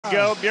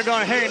Go. You're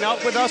going to hang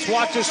out with us,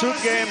 watch this hoop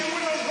game.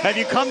 Have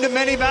you come to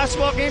many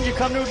basketball games? You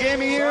come to a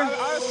game a year?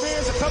 I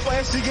experienced a couple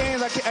SC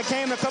games. I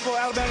came to a couple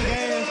Alabama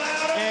games,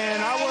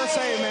 and I will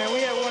say, man,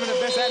 we had one of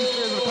the best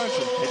atmospheres in the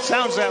country. It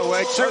sounds that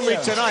way, certainly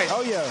tonight.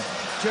 Oh, yeah.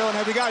 Jalen,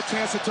 have you got a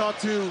chance to talk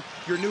to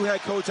your new head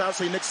coach?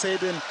 Obviously, Nick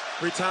Saban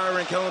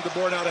retiring, Kellen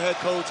DeBoer now the head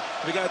coach.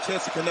 Have you got a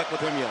chance to connect with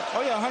him yet?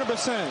 Oh, yeah,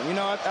 100%. You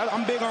know,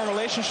 I'm big on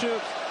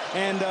relationships.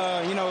 And,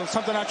 you know,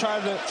 something I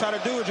try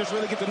to do is just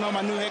really get to know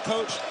my new head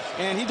coach.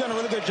 And he's done a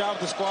really good job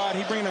with the squad.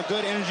 He's bringing a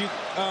good energy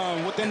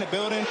within the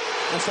building.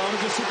 And so I'm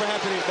just super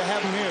happy to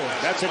have him here.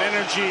 That's an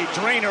energy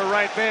drainer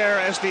right there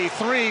as the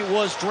three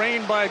was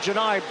drained by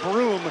Janai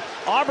Broome.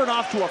 Auburn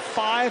off to a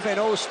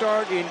 5-0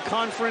 start in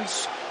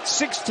conference,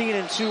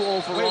 16-2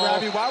 overall. Wait,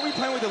 Robbie, why are we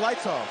playing with the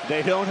lights off?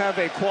 They don't have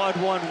a quad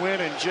one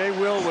win, and Jay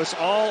Will was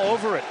all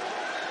over it.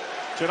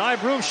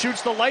 Janai Broome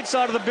shoots the lights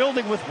out of the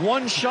building with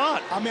one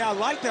shot. I mean, I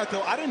like that,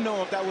 though. I didn't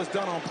know if that was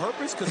done on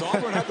purpose because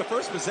Auburn had the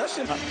first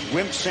possession.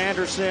 Wimp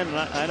Sanderson,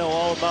 I know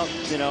all about,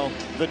 you know,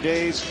 the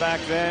days back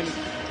then.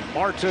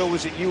 Marto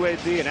was at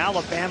UAB, and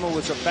Alabama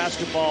was a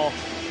basketball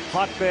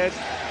hotbed,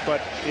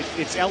 but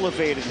it's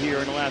elevated here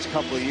in the last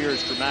couple of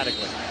years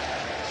dramatically.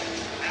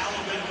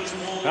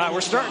 All right,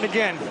 we're starting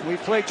again.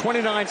 We've played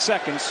 29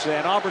 seconds,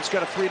 and Auburn's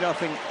got a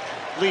 3-0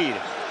 lead.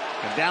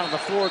 And down on the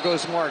floor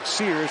goes Mark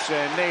Sears,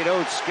 and Nate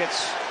Oates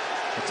gets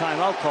a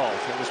timeout called.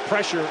 There was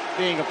pressure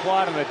being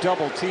applied on a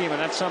double team, and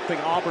that's something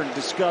Auburn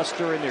discussed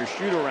during their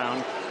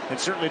shoot-around and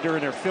certainly during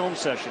their film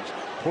sessions.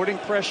 Putting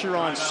pressure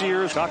on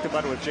Sears. Talked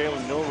about it with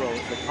Jalen Milroe,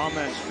 the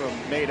comments from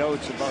Nate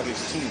Oates about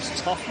his team's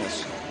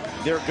toughness.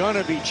 They're going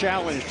to be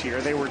challenged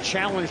here. They were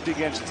challenged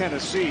against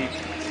Tennessee.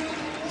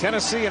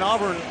 Tennessee and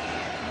Auburn,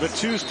 the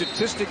two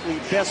statistically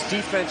best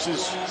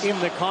defenses in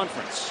the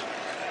conference.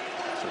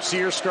 So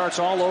Sears starts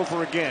all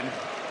over again.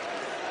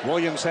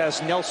 Williams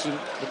has Nelson,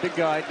 the big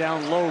guy,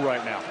 down low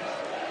right now.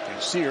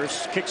 And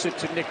Sears kicks it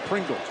to Nick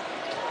Pringle.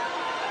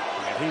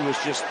 And he was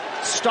just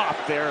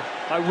stopped there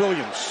by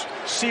Williams.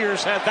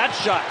 Sears had that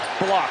shot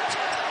blocked.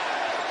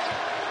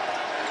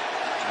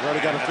 You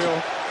already got a feel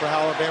for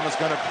how Alabama's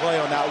going to play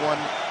on that one.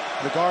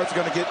 The guard's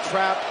going to get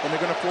trapped, and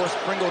they're going to force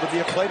Pringle to be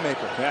a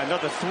playmaker. Yeah,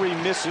 another three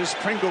misses.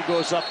 Pringle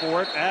goes up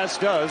for it, as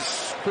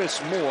does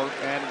Chris Moore,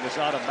 and it is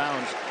out of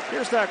bounds.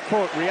 Here's that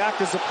quote.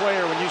 React as a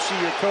player when you see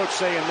your coach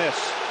saying this.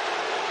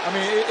 I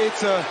mean,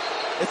 it's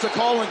a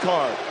calling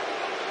card.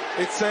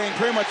 It's saying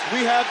pretty much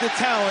we have the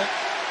talent,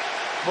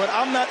 but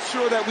I'm not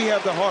sure that we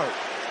have the heart.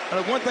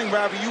 And one thing,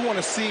 Ravi, you want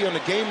to see on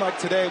a game like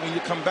today when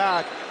you come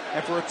back,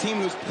 and for a team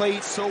who's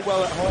played so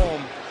well at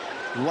home,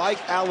 like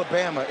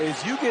Alabama,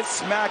 is you get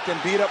smacked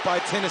and beat up by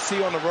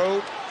Tennessee on the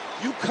road,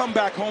 you come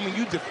back home and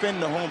you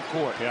defend the home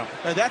court. Yeah.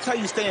 And that's how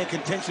you stay in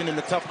contention in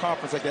the tough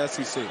conference like the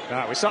SEC. All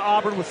right, we saw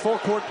Auburn with full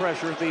court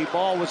pressure. The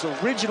ball was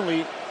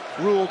originally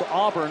ruled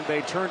Auburn.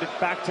 They turned it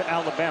back to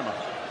Alabama.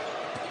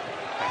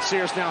 And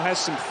Sears now has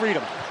some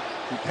freedom.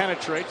 He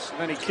penetrates,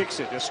 and then he kicks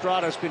it.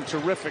 Estrada's been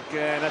terrific,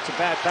 and that's a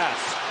bad pass.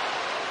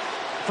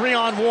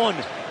 3-on-1.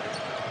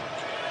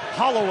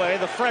 Holloway,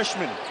 the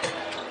freshman,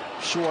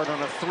 short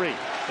on a three.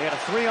 They had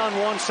a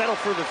 3-on-1, settle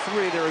for the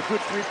three. They're a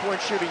good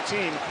three-point shooting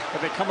team,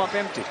 but they come up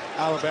empty.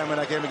 Alabama in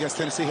that game against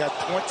Tennessee had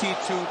 22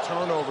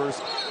 turnovers.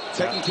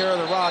 Taking care of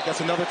the rock, that's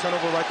another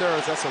turnover right there.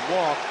 That's a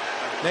walk.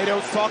 Nate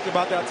Oates talked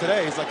about that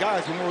today. He's like,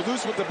 guys, when we're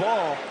loose with the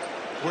ball,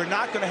 we're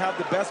not going to have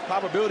the best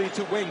probability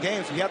to win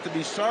games. We have to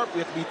be sharp,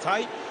 we have to be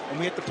tight, and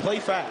we have to play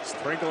fast.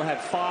 Pringle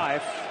had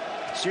 5.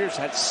 Sears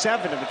had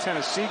 7 in the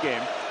Tennessee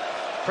game.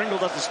 Pringle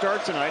doesn't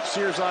start tonight.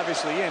 Sears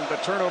obviously in,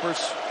 but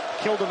turnovers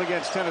killed him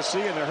against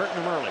Tennessee, and they're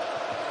hurting him early.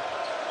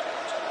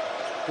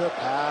 Good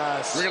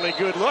pass. Really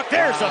good look.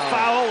 There's a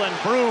foul,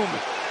 and Broome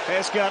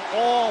has got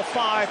all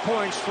 5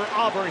 points for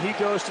Auburn. He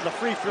goes to the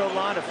free throw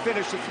line to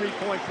finish the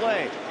three-point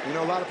play. You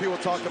know, a lot of people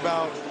talk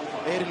about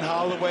Aiden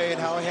Holloway and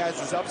how he has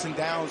his ups and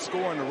downs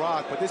scoring the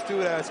rock, but this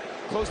dude has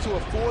close to a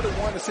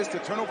 4-to-1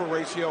 assist-to-turnover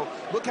ratio.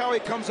 Look how he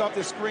comes off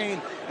the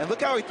screen, and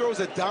look how he throws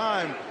a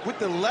dime with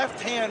the left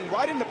hand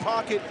right in the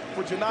pocket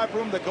for Janai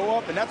Broome to go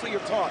up, and that's what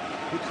you're taught.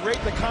 You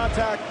create the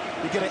contact,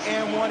 you get an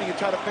and one, and you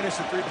try to finish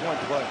the three-point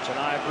play.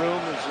 Janai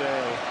Broome is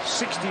a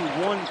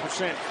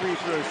 61% free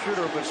throw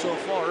shooter, but so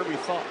far every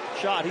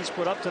shot he's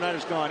put up tonight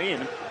has gone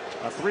in.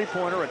 A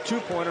three-pointer, a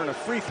two-pointer, and a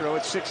free throw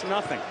at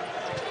 6-0.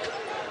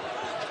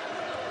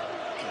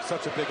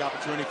 Such a big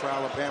opportunity for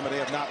Alabama. They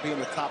have not been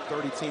the top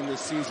 30 team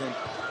this season.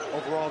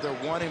 Overall, they're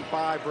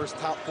 1-5 versus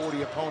top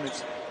 40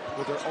 opponents,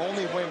 with their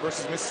only win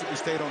versus Mississippi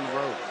State on the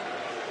road.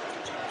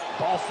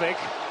 Ball fake.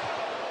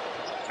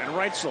 And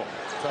Reitzel.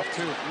 Tough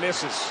two.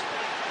 Misses.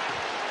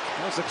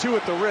 There's the 2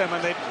 at the rim,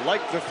 and they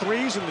like the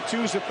 3s and the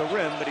 2s at the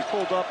rim, but he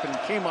pulled up and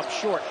came up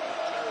short.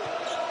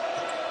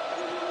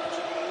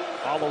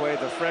 Holloway,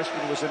 the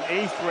freshman, was an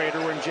 8th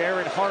grader when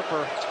Jared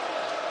Harper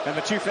and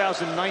the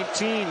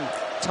 2019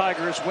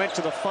 Tigers went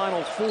to the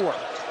Final Four.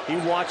 He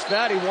watched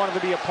that. He wanted to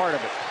be a part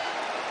of it.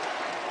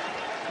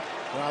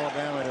 For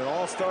Alabama, it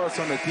all starts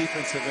on the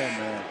defensive end,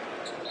 man.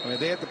 I mean,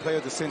 they have to play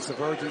with a sense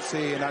of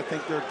urgency, and I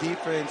think their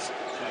defense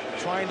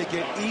trying to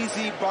get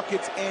easy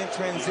buckets and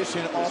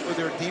transition off of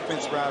their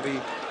defense, Ravi.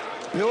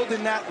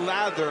 Building that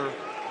lather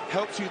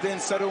helps you then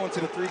settle into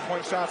the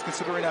three-point shots,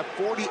 considering that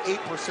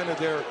 48% of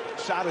their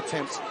shot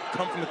attempts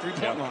come from the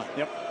three-point line.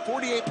 Yep.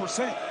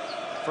 48%.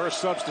 First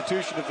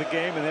substitution of the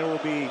game, and there will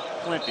be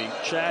plenty.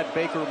 Chad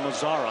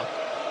Baker-Mazzara.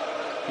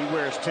 He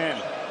wears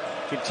 10.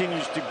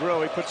 Continues to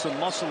grow. He puts some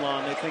muscle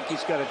on. They think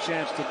he's got a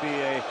chance to be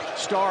a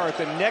star at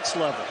the next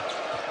level.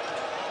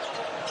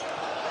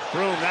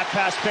 Broom, that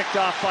pass picked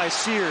off by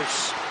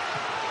Sears.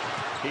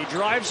 He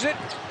drives it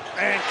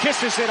and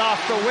kisses it off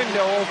the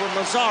window over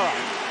Mazzara.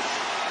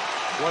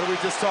 What did we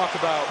just talk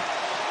about?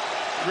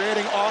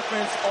 Creating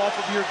offense off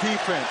of your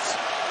defense.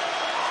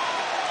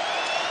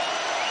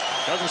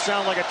 Doesn't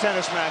sound like a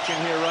tennis match in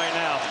here right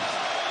now.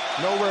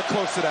 Nowhere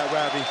close to that,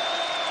 Ravi.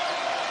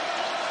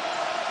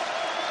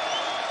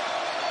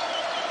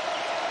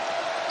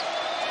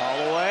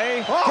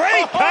 Holloway.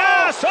 Great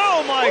pass!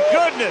 Oh, my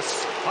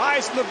goodness!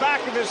 Eyes in the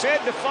back of his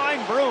head to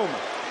find Broom.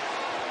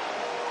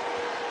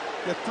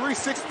 The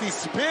 360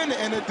 spin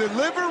and a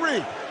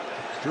delivery.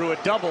 Drew a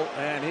double,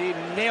 and he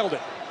nailed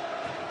it.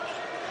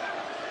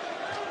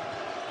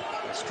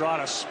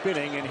 Estrada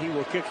spinning, and he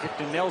will kick it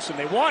to Nelson.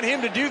 They want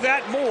him to do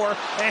that more,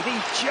 and he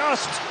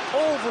just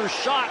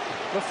overshot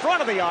the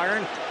front of the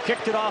iron,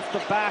 kicked it off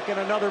the back, and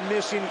another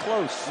miss in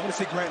close. I want to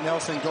see Grant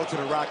Nelson go to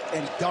the rack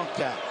and dunk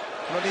that.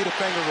 I don't need a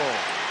finger roll.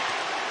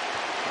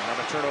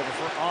 Another turnover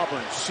for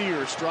Auburn.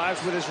 Sears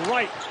drives with his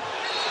right.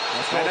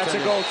 That's a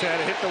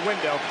goaltender. Hit the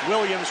window.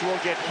 Williams will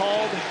get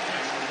called.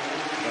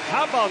 But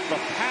how about the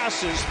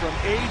passes from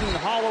Aiden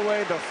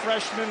Holloway, the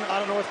freshman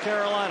out of North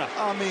Carolina?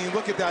 I mean,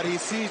 look at that. He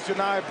sees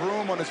Janai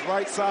Broom on his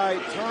right side,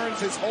 turns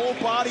his whole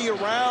body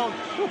around,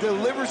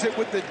 delivers it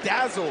with the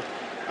dazzle.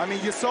 I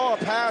mean, you saw a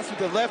pass with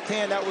the left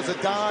hand. That was a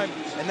dime.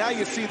 And now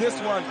you see this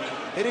one.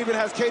 It even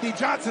has KD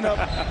Johnson up,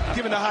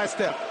 giving the high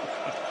step.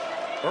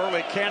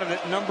 Early candidate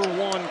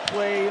 #1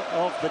 play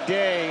of the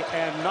day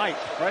and night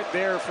right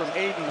there from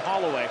Aiden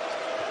Holloway.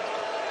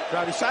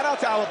 Robbie, shout out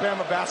to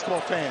Alabama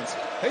basketball fans.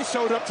 They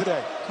showed up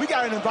today. We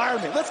got an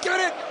environment. Let's get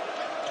it.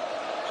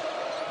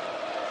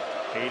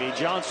 KD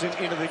Johnson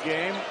into the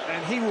game,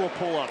 and he will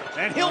pull up,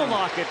 and he'll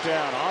knock it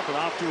down. Auburn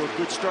off to a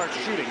good start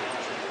shooting.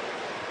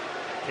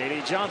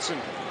 KD Johnson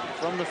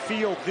from the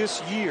field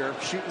this year,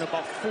 shooting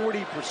about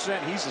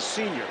 40%. He's a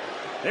senior.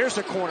 There's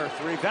a corner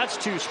three. That's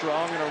too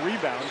strong, and a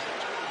rebound.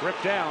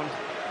 Ripped down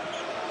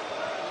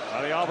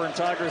by the Auburn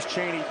Tigers,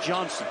 Chaney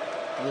Johnson.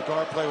 The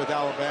guard play with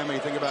Alabama, you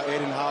think about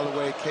Aiden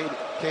Holloway,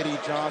 KD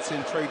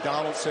Johnson, Trey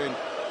Donaldson.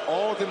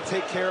 All of them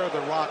take care of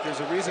the rock. There's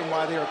a reason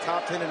why they are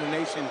top 10 in the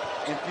nation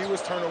in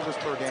fewest turnovers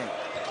per game.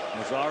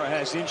 Mazzara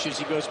has inches.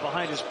 He goes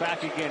behind his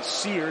back against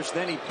Sears.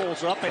 Then he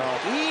pulls up, and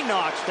he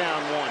knocks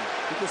down one.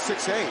 He was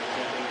 6'8".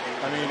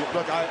 I mean,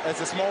 look, as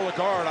a smaller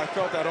guard, I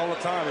felt that all the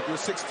time. If you're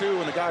 6'2"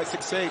 and the guy's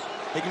 6'8",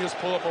 he can just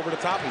pull up over the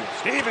top of you.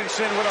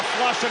 Stevenson with a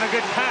flush and a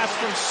good pass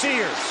from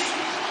Sears.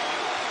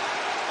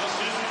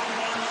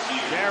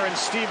 Darren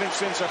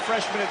Stevenson's a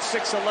freshman at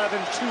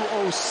 6'11",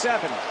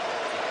 207.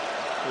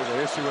 There's an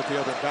issue with the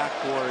other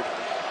backboard.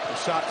 The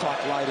shot clock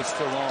light is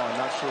still on.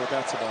 Not sure what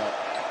that's about.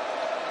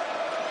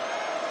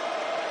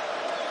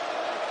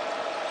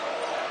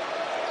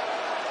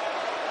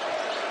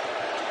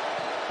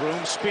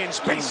 Broom spins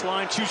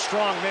baseline, too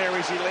strong there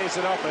as he lays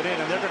it up and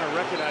in, and they're going to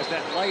recognize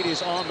that light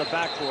is on the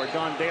backboard.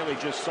 Don Daly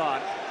just saw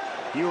it.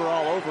 You were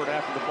all over it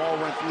after the ball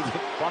went through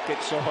the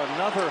bucket, so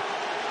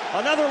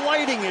another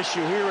lighting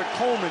issue here at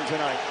Coleman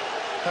tonight.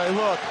 Hey,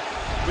 look,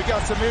 we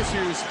got some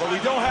issues, but we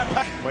don't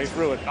have... Way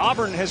through it.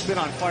 Auburn has been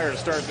on fire to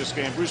start this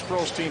game. Bruce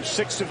Pearl's team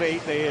 6 of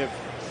 8. They have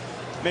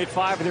made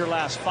 5 of their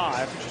last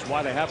 5, which is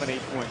why they have an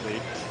 8-point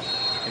lead.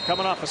 And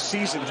coming off a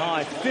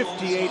season-high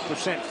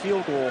 58%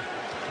 field goal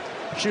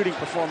shooting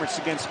performance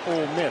against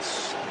Ole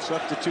Miss.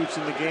 Substitutes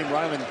in the game.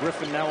 Ryland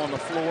Griffin now on the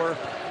floor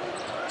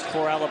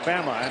for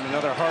Alabama. And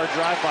another hard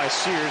drive by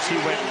Sears. He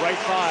went right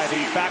by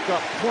the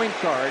backup point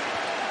guard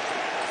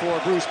for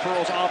Bruce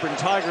Pearl's Auburn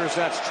Tigers.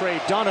 That's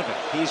Trey Donovan.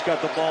 He's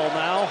got the ball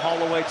now.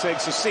 Holloway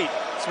takes a seat.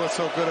 That's what's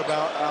so good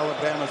about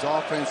Alabama's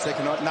offense. They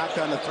can knock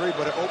down the three,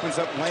 but it opens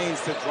up lanes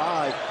to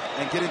drive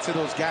and get into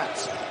those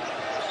gaps.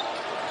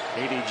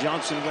 KD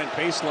Johnson went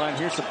baseline.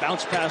 Here's the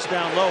bounce pass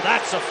down low.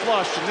 That's a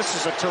flush, and this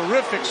is a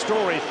terrific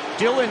story.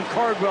 Dylan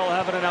Cardwell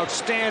having an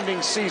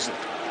outstanding season.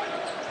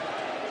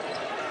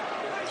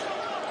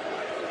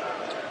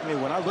 I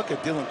mean, when I look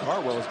at Dylan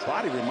Cardwell, his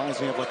body reminds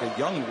me of like a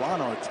young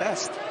Ron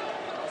Artest.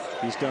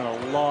 He's done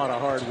a lot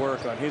of hard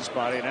work on his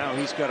body. Now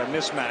he's got a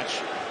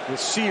mismatch with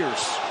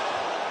Sears.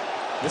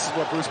 This is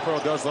what Bruce Pearl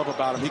does love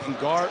about him. He can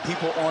guard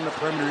people on the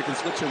perimeter. He can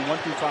switch him 1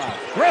 through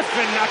 5.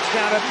 Griffin knocks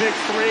down a big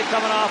three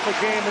coming off a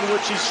game in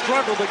which he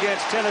struggled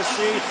against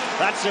Tennessee.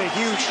 That's a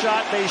huge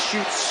shot. They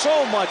shoot so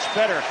much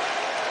better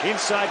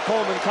inside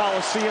Coleman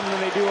Coliseum than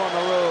they do on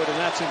the road, and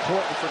that's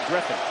important for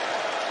Griffin.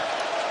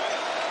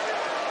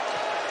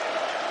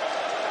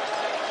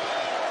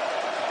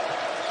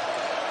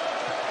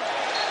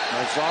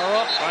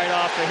 Mazzara right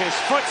off of his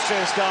foot,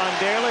 says Don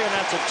Daly, and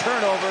that's a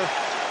turnover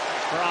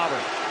for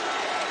Auburn.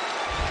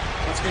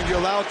 Once again, you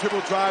allow dribble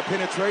drive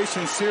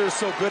penetration. Sears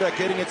so good at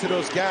getting into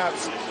those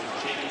gaps.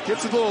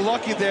 Gets a little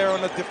lucky there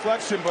on the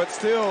deflection, but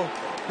still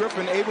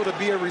Griffin able to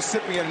be a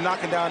recipient and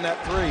knocking down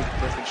that three.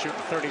 Griffin shooting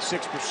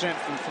 36%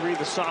 from three,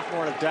 the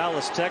sophomore out of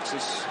Dallas,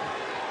 Texas.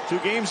 2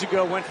 games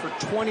ago went for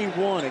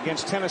 21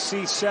 against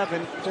Tennessee,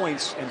 7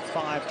 points and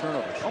 5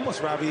 turnovers.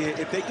 Almost, Robbie,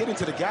 if they get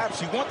into the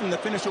gaps, you want them to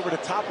finish over the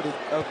top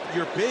of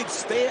your big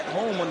stay at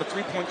home on the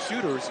three-point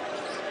shooters.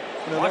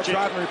 You know, that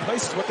drive and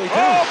replace is what they do.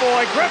 Oh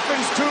boy,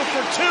 Griffin's 2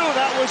 for 2.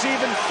 That was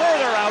even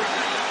further out.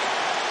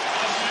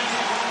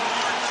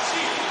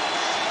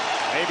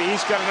 Maybe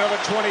he's got another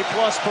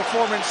 20-plus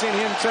performance in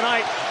him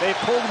tonight. They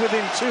pulled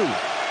within 2.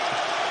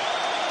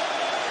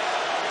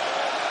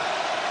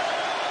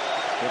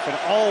 Griffin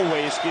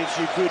always gives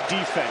you good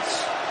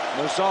defense.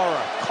 Mazzara,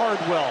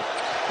 Cardwell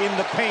in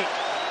the paint.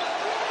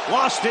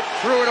 Lost it,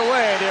 threw it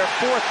away. Their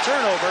 4th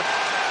turnover.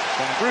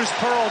 And Bruce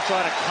Pearl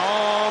trying to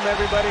calm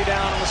everybody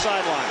down on the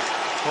sideline.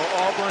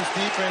 Well, Auburn's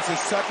defense is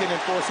second in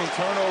forcing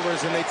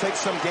turnovers, and they take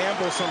some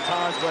gambles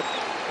sometimes, but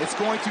it's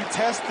going to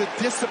test the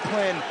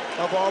discipline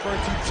of Auburn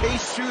to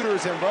chase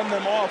shooters and run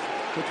them off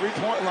the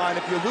three-point line.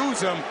 If you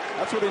lose them,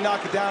 that's where they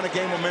knock it down and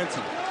gain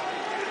momentum.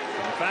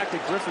 The fact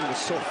that Griffin was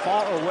so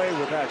far away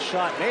with that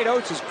shot. Nate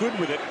Oates is good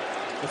with it.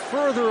 The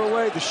further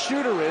away the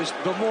shooter is,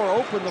 the more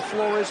open the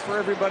floor is for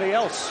everybody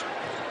else.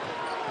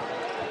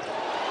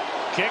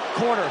 Kick,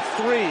 corner,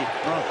 3.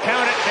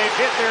 Count it, they've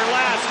hit their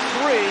last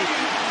 3.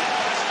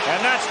 And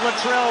that's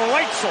Latrell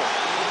Wrightsell.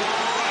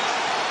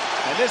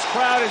 And this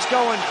crowd is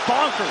going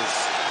bonkers.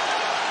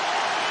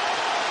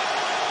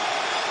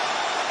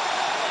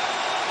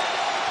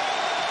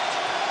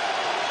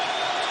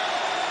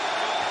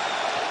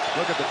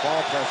 Look at the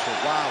ball pressure.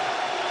 Wow.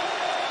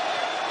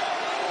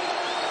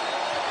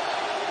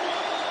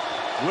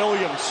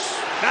 Williams.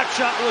 That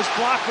shot was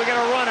blocked. We got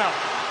a run out.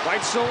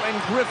 Wrightsell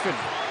and Griffin.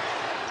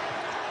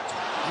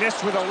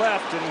 Missed with a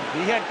left, and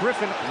he had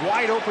Griffin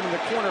wide open in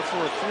the corner for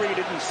a 3.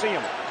 Didn't see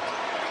him.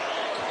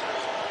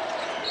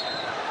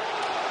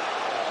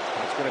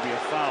 That's going to be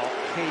a foul.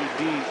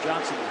 K.D.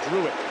 Johnson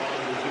drew it.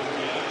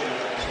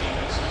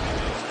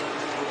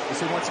 You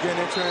see, once again,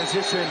 in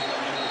transition,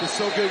 is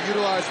so good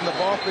utilizing the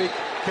ball fake.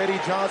 K.D.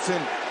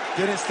 Johnson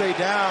didn't stay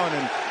down,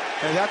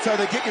 and that's how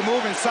they get you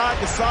moving side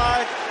to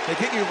side. They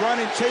get you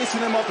running,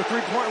 chasing them off the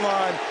three-point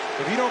line.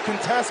 If you don't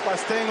contest by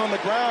staying on the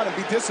ground and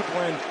be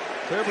disciplined,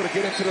 they're able to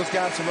get into those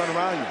gaps and run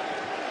around you.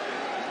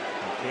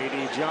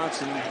 K.D.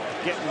 Johnson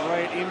getting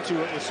right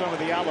into it with some of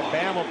the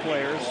Alabama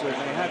players, and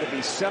they had to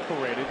be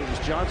separated. It was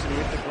Johnson who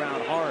hit the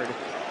ground hard.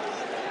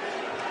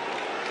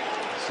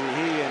 See,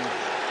 he and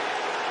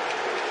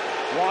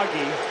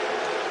Waggy.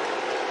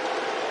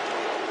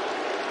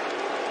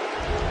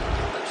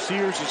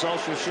 Sears is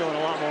also showing a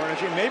lot more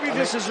energy. Maybe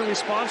this is a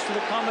response to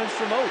the comments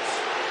from Oates.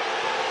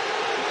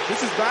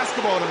 This is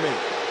basketball to me.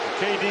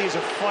 KD is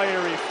a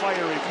fiery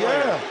player.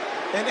 Yeah.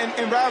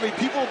 And Robbie,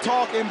 people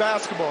talk in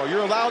basketball.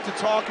 You're allowed to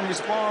talk and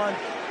respond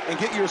and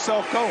get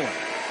yourself going.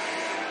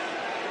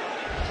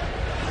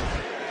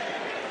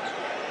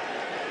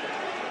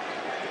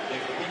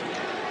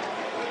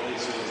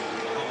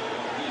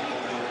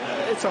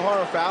 It's a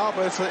hard foul,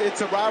 but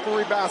it's a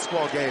rivalry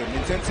basketball game.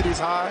 Intensity's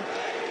high.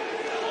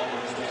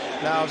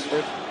 Now,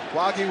 if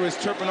Waggy was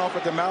tripping off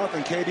at the mouth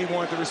and KD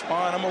wanted to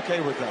respond, I'm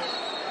okay with that.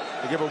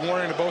 They give a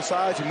warning to both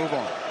sides, you move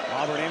on.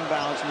 Auburn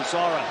inbounds,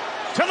 Mazzara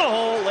to the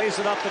hole, lays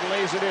it up and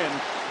lays it in.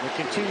 The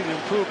continued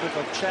improvement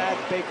of Chad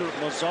Baker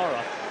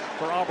Mazzara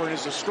for Auburn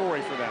is a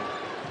story for them.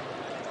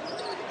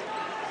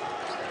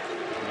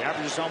 He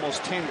averages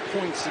almost 10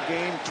 points a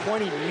game,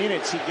 20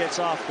 minutes he gets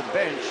off the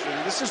bench.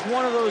 And this is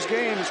one of those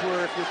games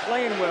where if you're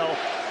playing well,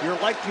 you're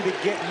likely to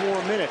get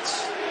more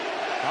minutes.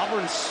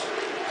 Auburn's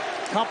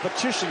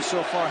competition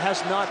so far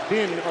has not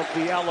been of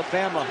the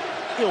Alabama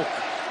ilk.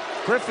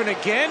 Griffin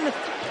again.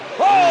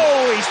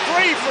 Oh, he's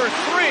 3 for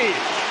 3.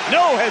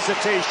 No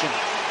hesitation.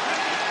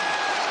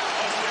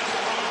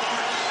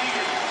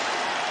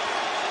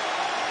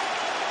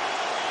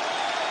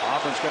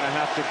 Auburn's going to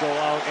have to go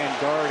out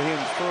and guard him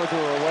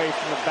further away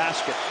from the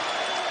basket.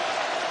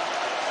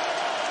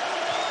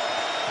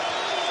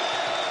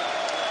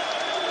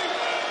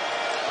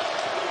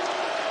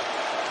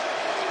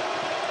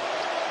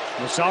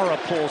 Mazzara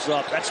pulls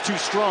up. That's too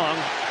strong.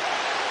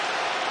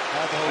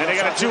 And they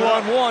got a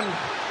 2-on-1.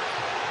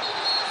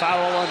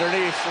 Foul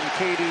underneath from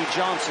K.D.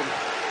 Johnson.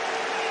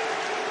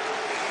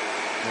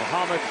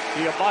 Mohamed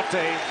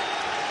Diabate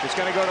is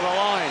going to go to the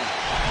line.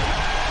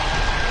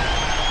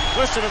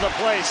 Listen to the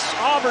place.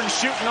 Auburn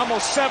shooting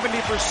almost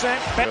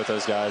 70%. Both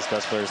those guys,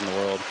 best players in the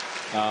world.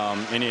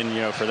 And you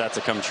know, for that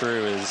to come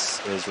true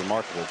is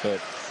remarkable. But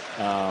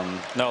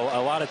no, a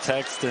lot of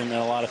text and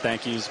a lot of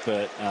thank yous,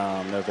 but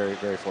they're very,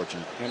 very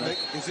fortunate.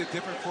 Is it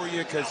different for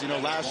you because, you know,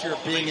 last year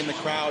being in the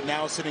crowd,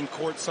 now sitting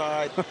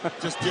courtside,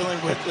 just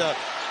dealing with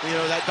you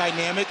know, that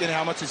dynamic and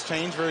how much has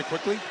changed very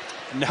quickly?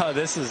 No,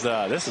 this is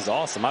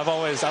awesome. I've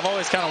always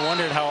kind of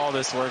wondered how all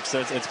this works.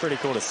 So it's pretty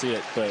cool to see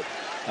it, but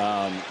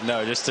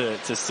no, just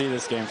to see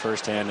this game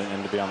firsthand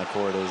and to be on the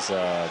court is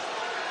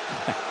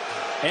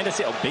And to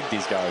see how big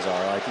these guys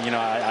are. Like, you know,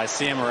 I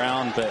see them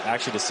around, but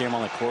actually to see them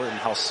on the court and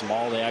how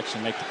small they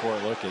actually make the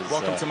court look is...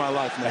 Welcome to my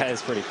life, man. That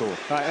is pretty cool.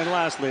 And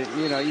lastly,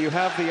 you know, you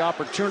have the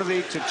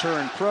opportunity to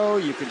turn pro.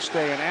 You can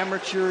stay an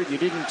amateur. You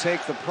didn't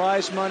take the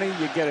prize money.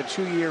 You get a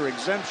 2-year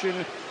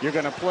exemption. You're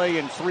going to play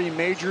in 3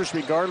 majors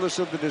regardless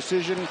of the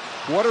decision.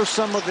 What are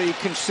some of the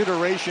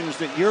considerations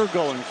that you're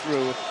going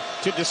through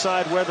to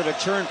decide whether to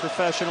turn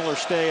professional or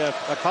stay a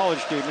college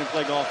student and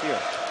play golf here?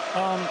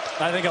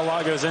 I think a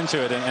lot goes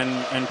into it,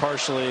 and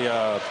partially,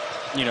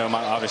 you know,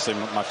 obviously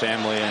my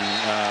family, and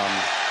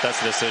that's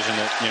a decision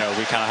that, you know,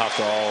 we kind of have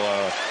to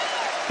all.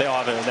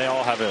 They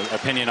all have an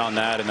opinion on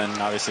that, and then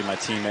obviously my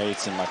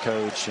teammates and my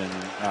coach, and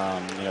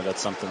you know, that's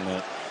something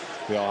that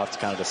we all have to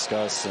kind of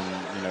discuss, and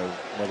you know,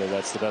 whether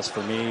that's the best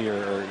for me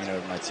or you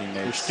know, my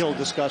teammates. You're still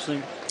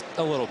discussing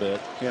a little bit.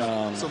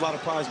 Yeah, it's a lot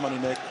of prize money,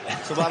 Nick.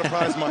 It's a lot of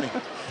prize money.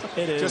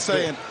 It is. Just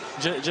saying.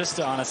 Just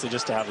to honestly,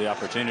 just to have the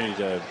opportunity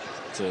to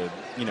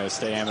you know,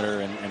 stay amateur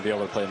and be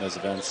able to play in those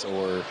events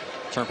or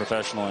turn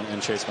professional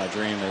and chase my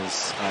dream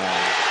is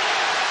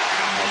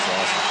that's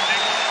awesome.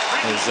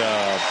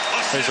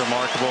 Is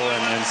remarkable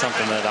and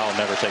something that I'll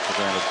never take for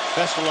granted.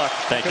 Best of luck.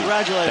 Thank you.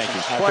 Congratulations. Thank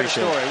you. I Quite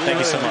appreciate a story. it. Thank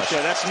you so much.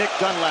 That's Nick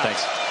Dunlap.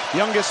 Thanks.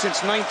 Youngest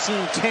since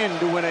 1910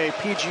 to win a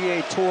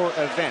PGA Tour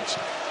event.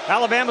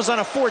 Alabama's on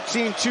a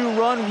 14-2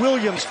 run.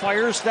 Williams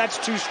fires. That's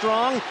too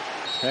strong.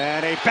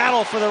 And a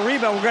battle for the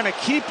rebound. We're going to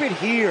keep it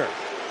here.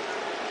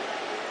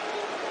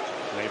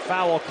 A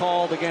foul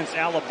called against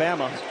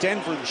Alabama.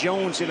 Denver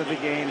Jones into the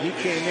game. He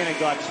came in and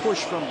got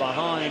pushed from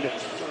behind.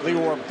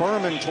 Leor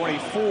Berman,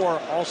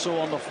 24, also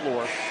on the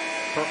floor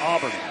for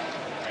Auburn.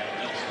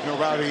 You know,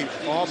 Robbie,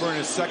 Auburn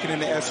is second in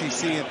the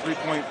SEC in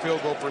three-point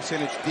field goal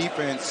percentage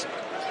defense,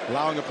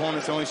 allowing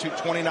opponents to only shoot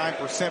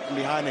 29% from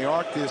behind the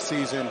arc this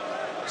season.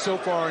 So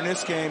far in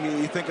this game,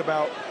 you think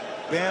about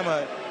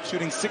Bama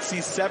shooting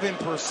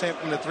 67%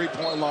 from the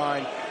three-point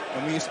line.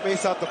 And when you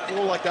space out the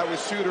floor like that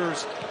with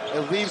shooters,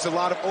 it leaves a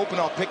lot of open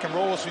off pick and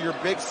rolls for your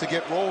bigs to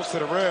get rolls to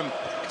the rim.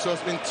 So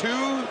it's been 2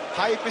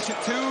 high-efficient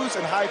 2s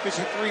and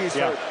high-efficient 3s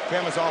for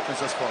Bama's offense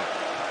thus far.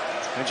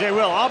 And Jay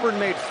Will, Auburn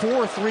made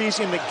 4 threes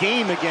in the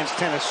game against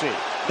Tennessee.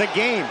 The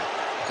game.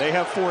 They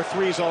have 4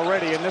 threes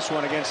already in this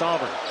one against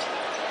Auburn.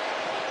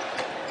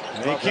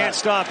 They can't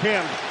stop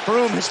him.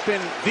 Broome has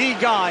been the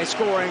guy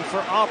scoring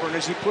for Auburn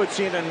as he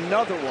puts in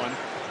another one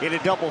into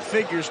double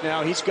figures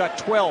now. He's got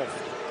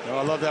 12. No,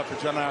 I love that for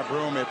John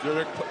Broome. If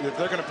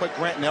they're going to put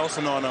Grant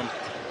Nelson on him,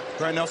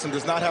 Grant Nelson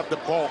does not have the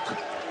bulk,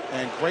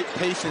 and great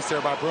patience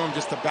there by Broome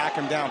just to back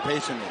him down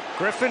patiently.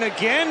 Griffin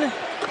again.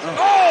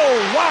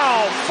 Oh,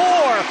 wow. 4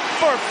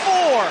 for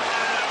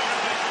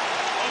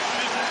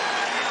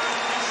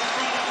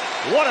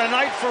 4. What a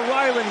night for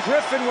Ryland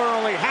Griffin. We're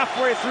only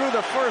halfway through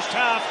the first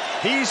half.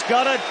 He's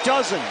got a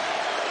dozen.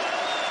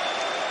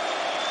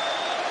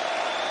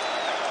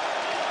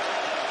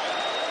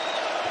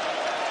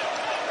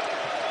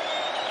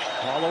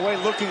 Holloway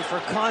looking for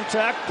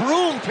contact.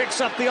 Broome picks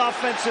up the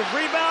offensive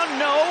rebound.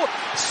 No.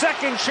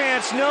 Second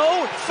chance,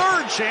 no.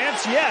 Third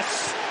chance,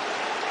 yes.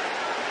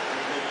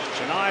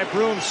 Johni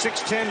Broome,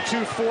 6'10",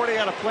 240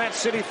 out of Plant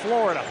City,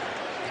 Florida.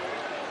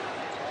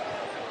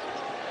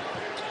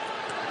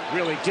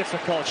 Really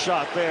difficult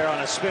shot there on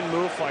a spin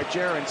move by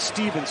Jaron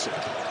Stevenson.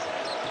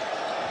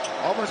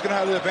 Auburn's going to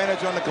have the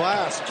advantage on the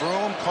glass.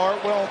 Broome,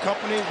 Cardwell and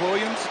company,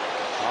 Williams.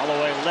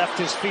 Holloway left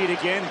his feet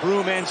again.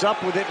 Broome ends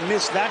up with it,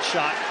 missed that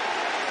shot.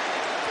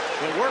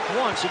 It worked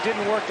once. It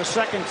didn't work the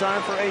second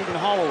time for Aiden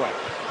Holloway.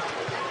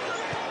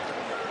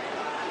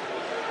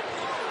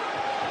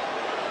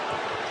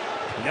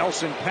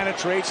 Nelson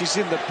penetrates. He's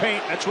in the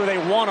paint. That's where they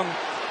want him.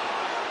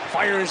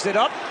 Fires it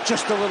up.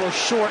 Just a little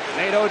short.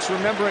 Nate Oates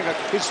remembering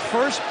his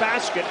first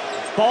basket.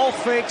 Ball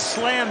fake,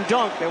 slam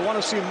dunk. They want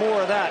to see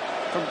more of that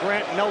from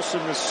Grant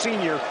Nelson, the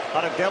senior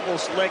out of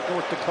Devil's Lake,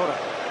 North Dakota.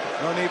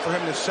 No need for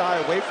him to shy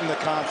away from the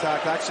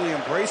contact. Actually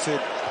embrace it.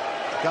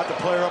 Got the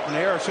player up in the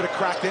air. Should have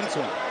cracked into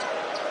him.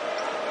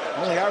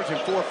 Only averaging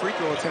 4 free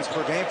throw attempts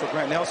per game for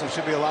Grant Nelson.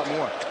 Should be a lot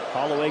more.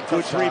 Holloway,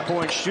 good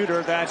three-point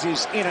shooter. That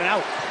is in and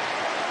out.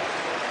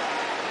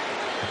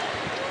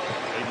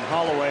 Aiden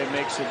Holloway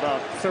makes about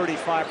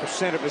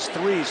 35% of his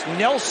threes.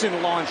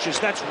 Nelson launches.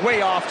 That's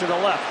way off to the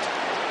left.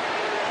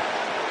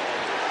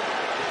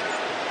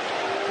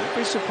 Don't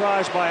be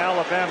surprised by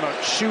Alabama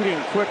shooting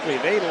quickly.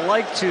 They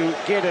like to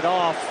get it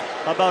off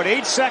about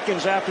 8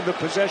 seconds after the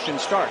possession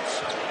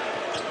starts.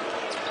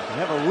 They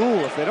have a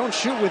rule. If they don't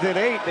shoot within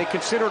 8, they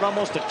consider it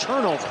almost a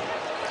turnover.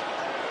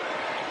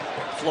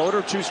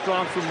 Floater too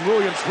strong from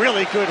Williams.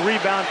 Really good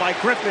rebound by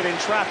Griffin in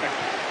traffic.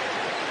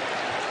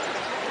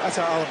 That's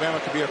how Alabama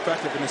can be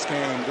effective in this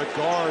game. The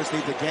guards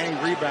need the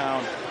gang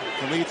rebound.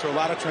 Can lead to a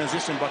lot of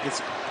transition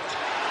buckets.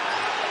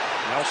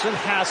 Nelson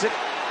has it.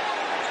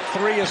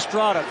 3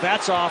 Estrada.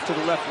 That's off to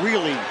the left.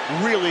 Really,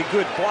 really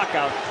good block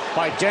out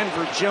by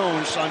Denver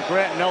Jones on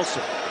Grant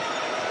Nelson.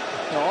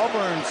 Now,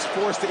 Auburn's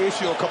forced the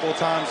issue a couple of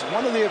times.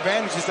 One of the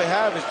advantages they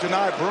have is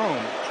Johni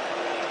Broome.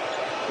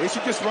 They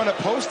should just run a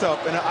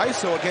post-up and an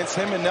ISO against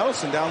him and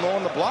Nelson down low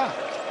on the block.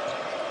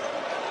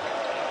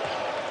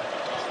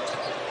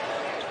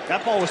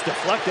 That ball was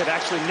deflected.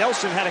 Actually,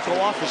 Nelson had it go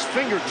off his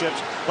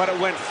fingertips, but it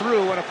went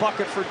through, and a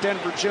bucket for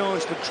Denver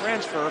Jones, the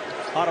transfer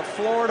out of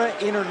Florida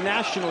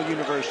International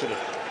University.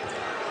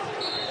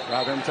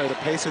 Rob, let me tell you, the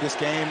pace of this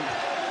game,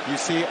 you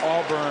see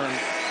Auburn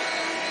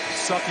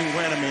sucking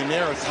wind. I mean,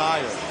 they're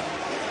tired.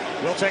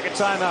 We'll take a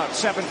timeout.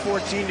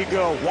 7:14 to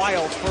go.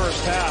 Wild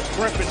first half.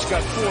 Griffin's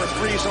got 4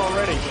 threes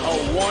already.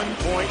 A 1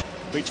 point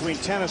between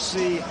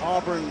Tennessee,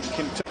 Auburn,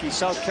 Kentucky,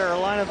 South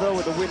Carolina, though,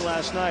 with the win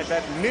last night.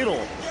 That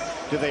middle,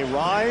 do they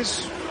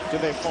rise? Do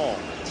they fall?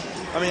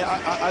 I mean,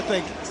 I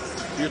think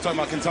you're talking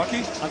about Kentucky?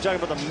 I'm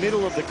talking about the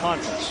middle of the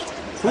conference.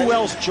 Who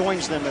else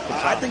joins them at the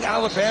top? I think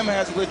Alabama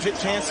has a legit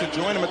chance to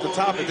join them at the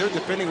top if they're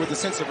defending with a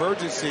sense of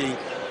urgency.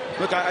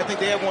 Look, I think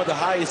they have one of the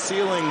highest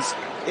ceilings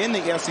in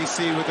the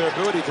SEC with their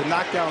ability to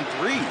knock down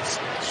threes.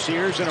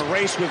 Sears in a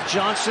race with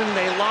Johnson.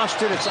 They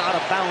lost it. It's out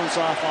of bounds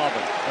off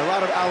Auburn. A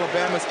lot of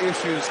Alabama's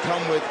issues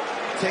come with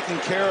taking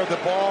care of the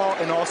ball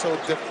and also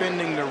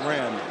defending the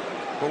rim.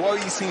 But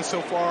what you've seen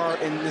so far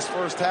in this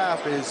first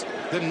half is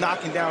them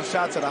knocking down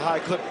shots at a high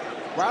clip.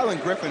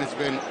 Rylan Griffin has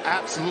been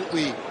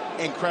absolutely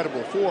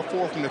incredible.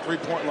 4-4 from the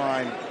three-point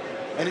line.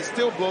 And it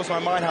still blows my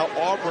mind how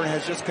Auburn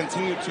has just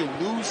continued to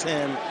lose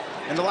him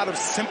in a lot of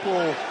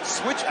simple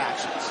switch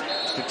actions.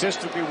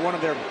 Statistically, one of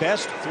their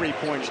best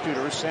three-point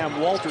shooters, Sam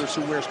Walters,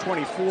 who wears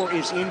 24,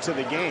 is into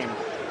the game.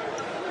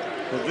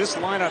 But this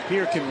lineup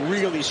here can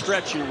really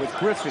stretch you with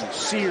Griffin,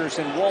 Sears,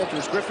 and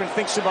Walters. Griffin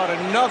thinks about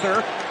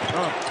another.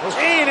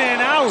 In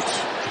and out.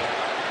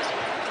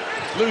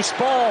 Loose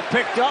ball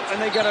picked up,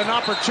 and they got an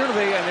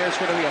opportunity, and there's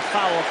going to be a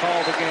foul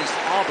called against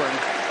Auburn.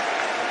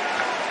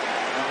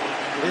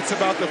 It's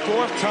about the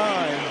 4th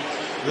time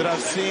that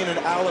I've seen an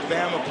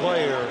Alabama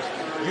player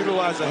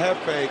utilize a head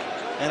fake,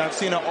 and I've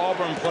seen an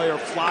Auburn player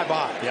fly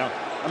by. Yeah.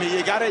 I mean,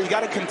 you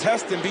gotta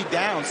contest and be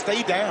down,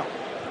 stay down.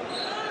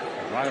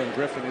 Rylan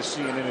Griffin is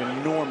seeing an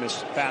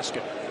enormous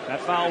basket. That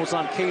foul was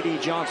on K.D.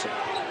 Johnson.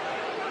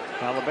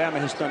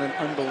 Alabama has done an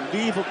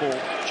unbelievable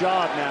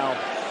job now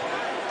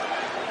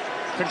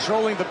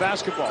controlling the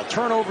basketball.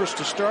 Turnovers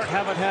to start,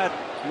 haven't had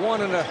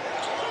one in a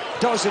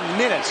dozen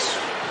minutes.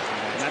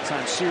 And that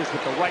time Sears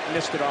with the right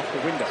missed it off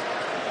the window.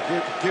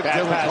 Give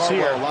Bad Dylan pass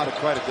here. Cardwell a lot of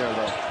credit there,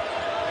 though.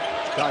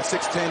 Guy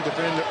 6'10",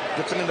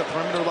 defending the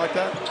perimeter like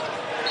that.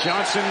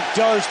 Johnson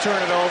does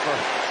turn it over.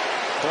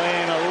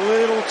 Playing a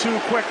little too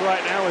quick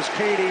right now is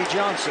K.D.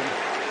 Johnson.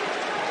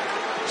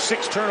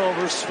 6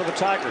 turnovers for the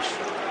Tigers.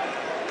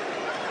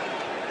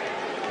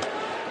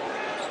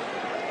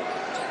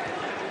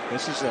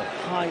 This is a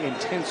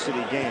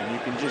high-intensity game. You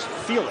can just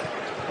feel it.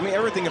 I mean,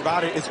 everything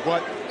about it is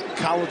what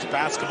college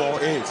basketball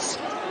is.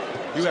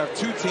 You have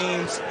 2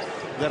 teams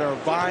that are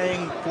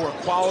vying for a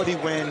quality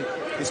win.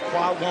 These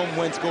quad 1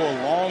 wins go a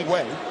long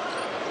way.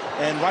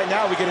 And right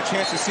now we get a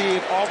chance to see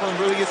if Auburn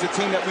really is the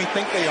team that we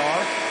think they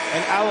are,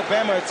 and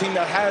Alabama a team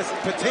that has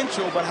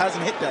potential but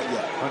hasn't hit that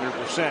yet.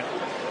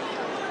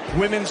 100%.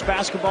 Women's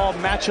basketball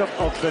matchup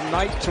of the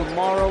night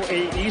tomorrow,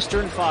 8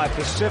 Eastern, 5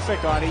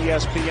 Pacific on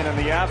ESPN and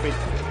the app.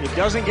 It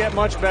doesn't get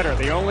much better.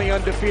 The only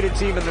undefeated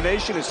team in the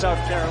nation is South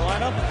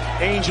Carolina.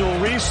 Angel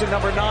Reese and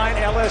number 9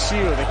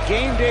 LSU. The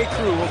game day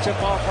crew will tip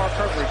off our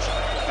coverage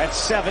at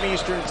 7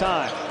 Eastern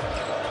time.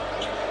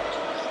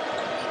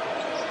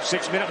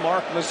 6-minute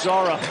mark,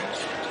 Mazzara.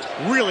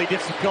 Really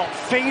difficult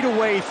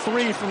fadeaway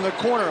 3 from the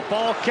corner.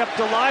 Ball kept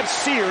alive.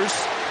 Sears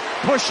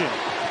pushing.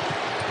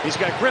 He's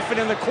got Griffin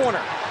in the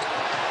corner.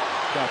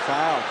 Got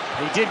fouled.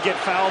 He did get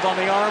fouled on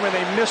the arm, and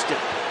they missed it.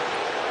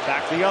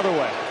 Back the other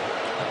way.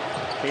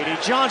 K.D.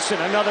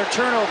 Johnson, another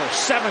turnover.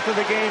 7th of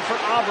the game for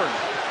Auburn.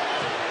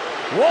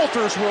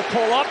 Walters will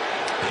pull up.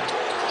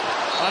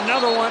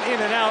 Another one in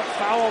and out.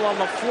 Foul on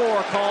the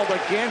floor called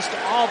against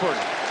Auburn.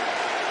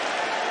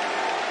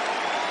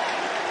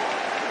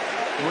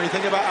 When you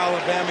think about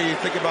Alabama, you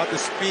think about the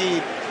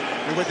speed,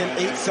 and within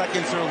 8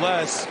 seconds or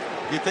less,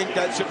 you think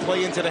that should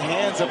play into the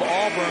hands of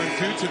Auburn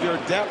due to their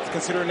depth,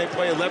 considering they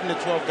play 11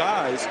 to 12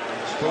 guys.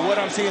 But what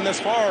I'm seeing thus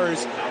far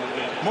is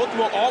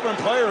multiple Auburn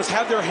players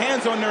have their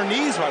hands on their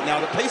knees right now.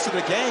 The pace of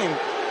the game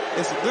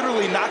is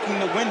literally knocking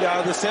the wind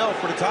out of the sail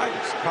for the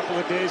Tigers. A couple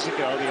of days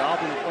ago, the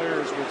Auburn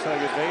players will tell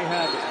you they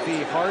had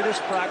the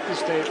hardest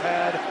practice they've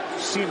had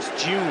since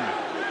June.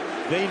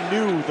 They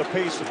knew the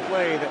pace of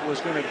play that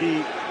was going to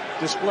be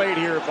displayed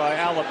here by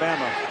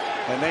Alabama,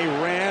 and they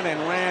ran and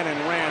ran and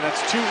ran.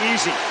 That's too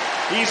easy.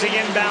 Easy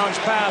inbounds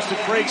pass. It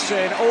breaks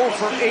an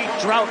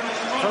 0-for-8 drought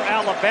for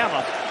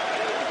Alabama.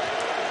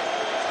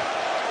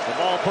 The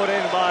ball put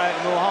in by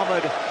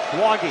Muhammad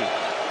Wagi.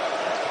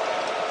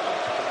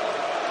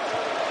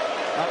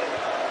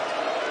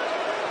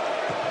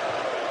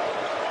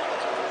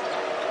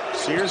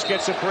 Sears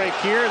gets a break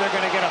here. They're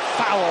going to get a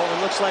foul.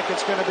 It looks like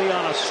it's going to be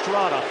on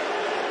Estrada,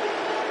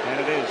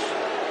 and it is.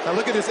 Now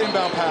look at this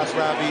inbound pass,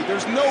 Ravi.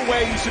 There's no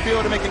way you should be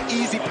able to make an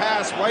easy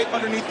pass right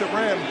underneath the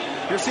rim.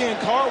 You're seeing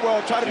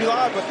Cardwell try to be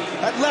live, but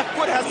that left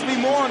foot has to be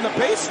more on the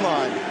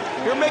baseline.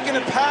 You're making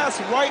a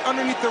pass right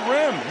underneath the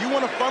rim. You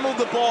want to funnel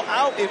the ball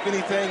out, if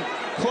anything,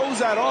 close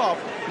that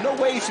off. No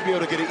way you should be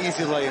able to get an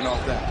easy lay-in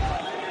off that.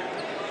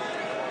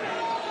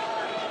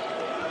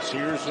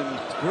 Sears and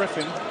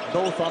Griffin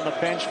both on the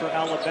bench for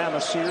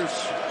Alabama. Sears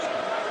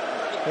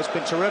has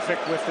been terrific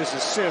with his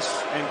assists,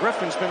 and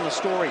Griffin's been the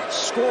story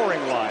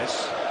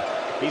scoring-wise.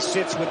 He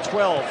sits with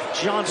 12.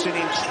 Johnson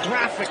in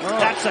traffic.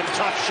 That's a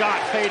tough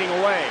shot, fading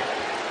away.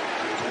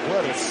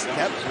 What a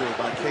step through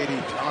by K.D.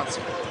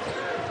 Johnson.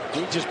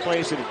 He just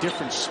plays at a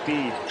different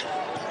speed.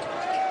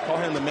 Call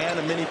him the man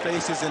of many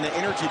faces and the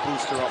energy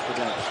booster off the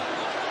bench.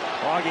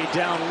 Augie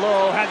down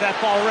low, had that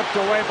ball ripped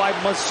away by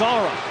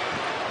Mazzara.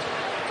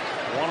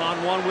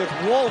 One-on-one with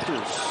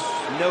Walters.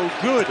 No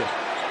good.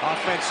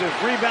 Offensive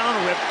rebound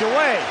ripped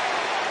away.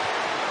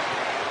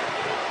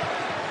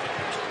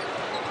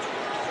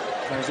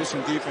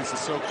 Transition defense is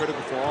so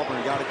critical for Auburn.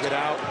 You got to get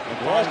out.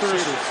 And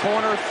Walters,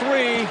 corner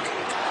three.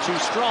 Too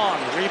strong.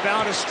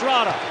 Rebound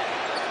Estrada.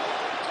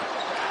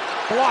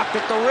 Blocked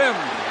at the rim.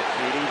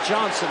 K.D.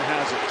 Johnson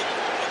has it.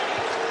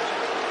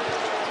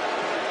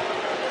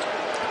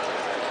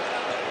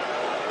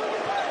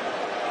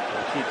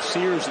 Keep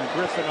Sears and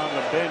Griffin on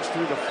the bench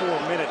through the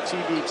 4-minute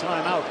TV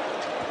timeout.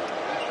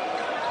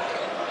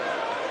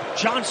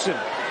 Johnson.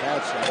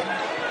 That's right.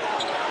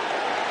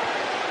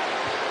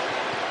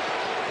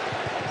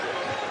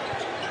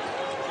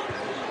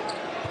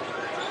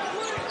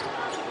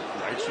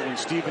 Reitzel and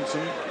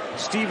Stevenson.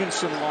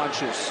 Stevenson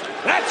launches.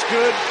 That's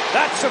good.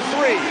 That's a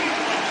three.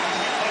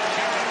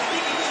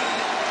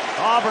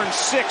 Auburn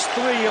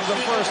 6-3 of the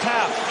first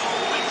half.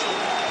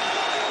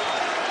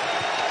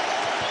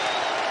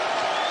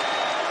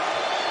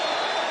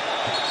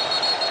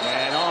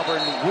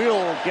 Auburn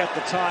will get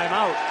the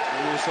timeout.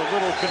 There's a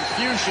little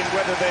confusion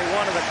whether they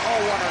wanted to call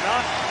one or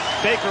not.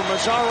 Baker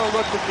Mazzara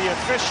looked at the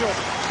official,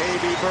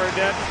 KB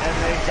Burnett, and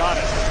they got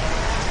it.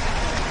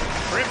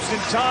 Crimson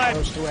Tide.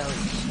 Those two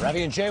areas.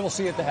 Ravi and Jay will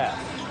see you at the half.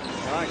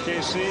 All right,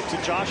 KC,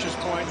 to Josh's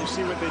point, you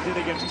see what they did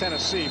against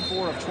Tennessee,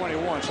 4 of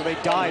 21, so they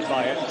died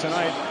by it.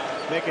 Tonight,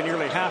 making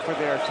nearly half of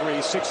their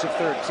threes, 6 of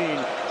 13.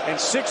 And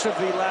 6 of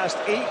the last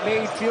 8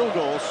 made field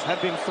goals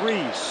have been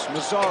threes.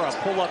 Mazzara,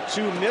 pull up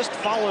 2, missed,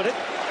 followed it.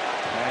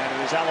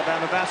 And it is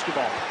Alabama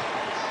basketball.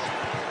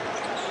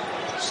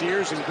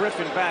 Sears and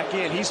Griffin back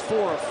in. He's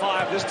 4 of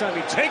 5. This time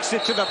he takes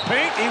it to the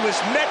paint. He was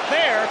met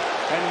there.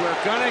 And we're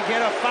going to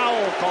get a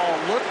foul call.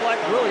 Looked like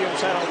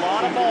Williams had a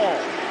lot of ball.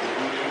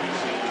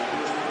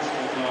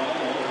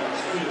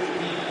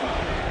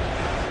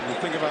 When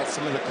you think about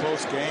some of the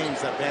close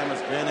games that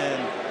Bama's been in,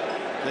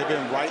 they've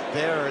been right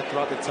there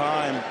throughout the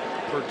time.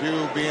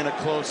 Purdue being a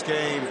close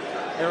game.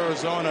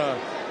 Arizona,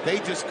 they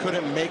just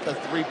couldn't make a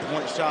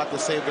three-point shot to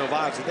save their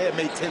lives. If they had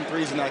made 10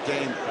 threes in that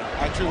game,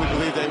 I truly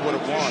believe they would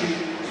have won.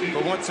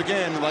 But once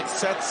again, like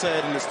Seth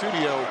said in the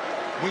studio,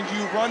 when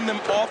you run them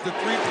off the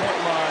three-point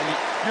line,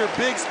 your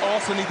bigs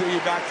also need to be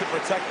back to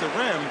protect the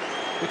rim.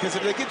 Because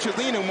if they get you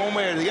leaning one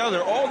way or the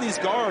other, all these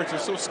guards are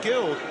so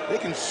skilled. They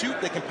can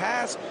shoot, they can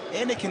pass,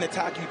 and they can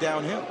attack you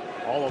downhill.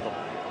 All of them.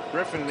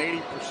 Griffin,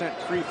 an 80%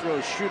 free throw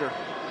shooter.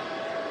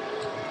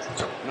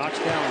 Knocks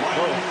down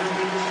both.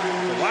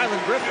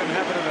 Wyland Griffin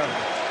having a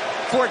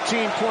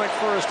 14-point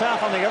first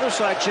half. On the other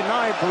side,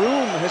 Chennai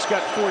Broom has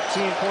got 14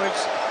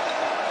 points.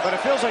 But it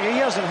feels like he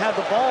hasn't had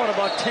the ball in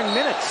about 10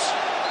 minutes.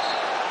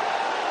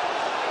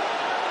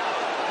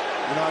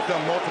 You know, I've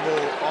done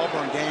multiple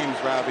Auburn games,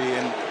 Ravi,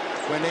 and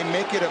when they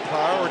make it a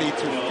priority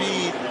to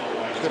feed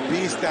the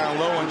beast down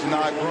low in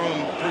Chennai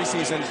Broom,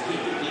 preseason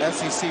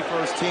SEC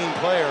first team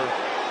player,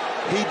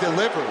 he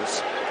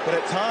delivers. But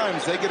at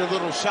times, they get a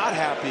little shot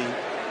happy,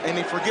 and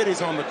they forget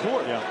he's on the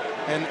court. Yeah.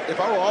 And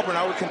if I were Auburn,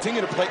 I would continue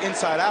to play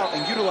inside out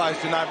and utilize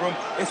Chennai Broom,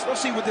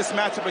 especially with this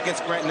matchup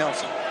against Grant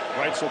Nelson.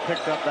 Reitzel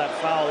picked up that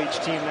foul.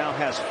 Each team now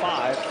has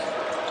 5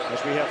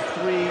 as we have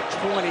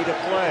 3:20 to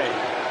play.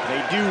 They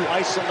do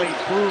isolate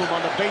Broom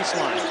on the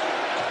baseline.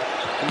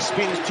 He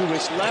spins to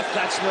his left.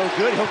 That's no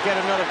good. He'll get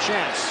another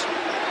chance.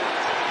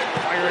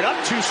 Fire it up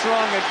too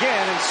strong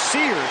again, and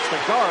Sears, the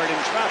guard in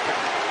traffic,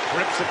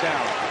 rips it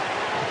down.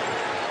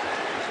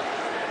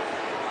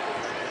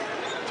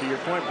 To your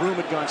point, Broom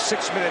had gone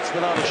 6 minutes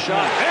without a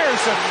shot.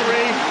 There's a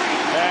three,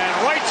 and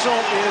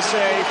Reitzel is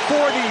a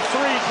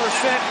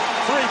 43%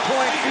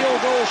 three-point field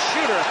goal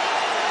shooter.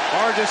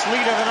 Largest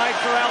lead of the night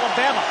for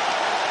Alabama.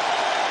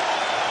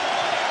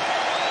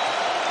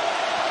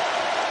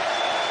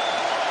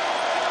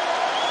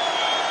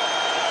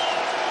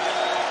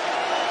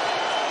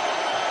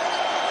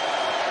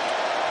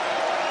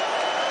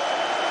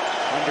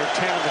 Under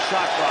 10 on the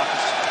shot clock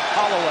is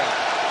Holloway.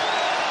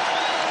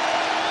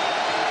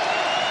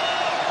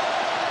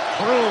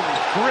 Broom,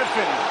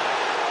 Griffin.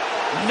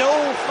 No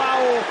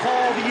foul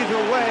called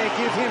either way.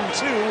 Give him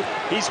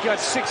 2. He's got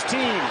 16.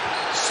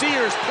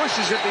 Sears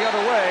pushes it the other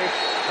way.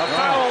 A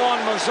foul on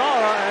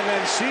Mazzara, and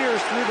then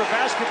Sears threw the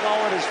basketball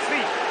at his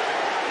feet.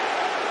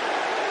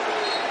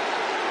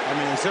 I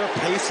mean, is there a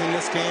pace in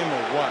this game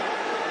or what?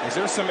 Is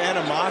there some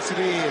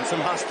animosity and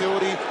some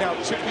hostility? How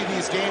chippy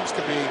these games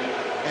could be.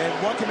 And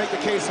one can make the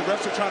case the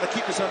refs are trying to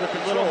keep this under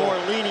control. A little more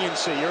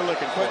leniency you're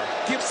looking for.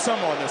 But give some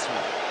on this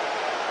one.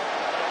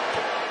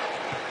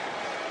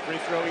 Free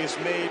throw is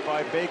made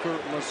by Baker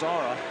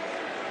Mazzara.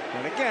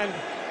 And again,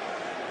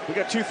 We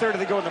got 2:30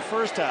 to go in the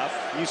first half.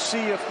 You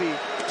see if the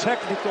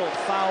technical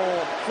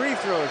foul free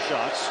throw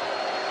shots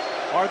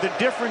are the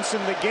difference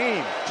in the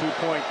game.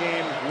 2-point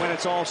game when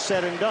it's all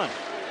said and done.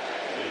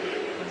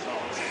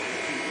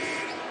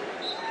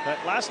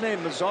 That last name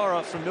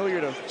Mazzara, familiar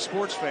to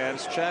sports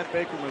fans. Chad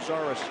Baker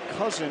Mazzara's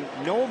cousin,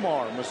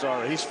 Nomar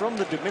Mazzara. He's from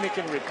the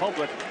Dominican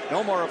Republic.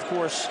 Nomar, of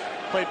course,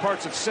 played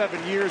parts of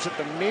 7 years at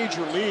the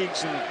major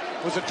leagues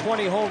and was a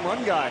 20 home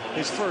run guy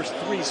his first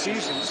 3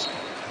 seasons.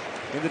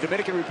 In the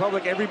Dominican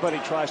Republic, everybody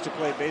tries to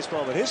play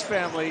baseball, but his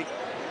family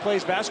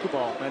plays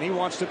basketball, and he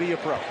wants to be a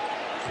pro.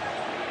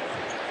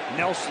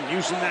 Nelson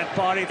using that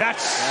body.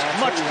 That's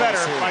much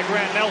better by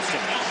Grant Nelson.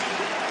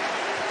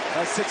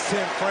 That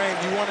 6'10" frame,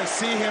 you want to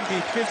see him be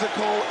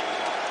physical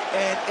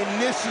and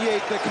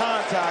initiate the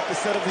contact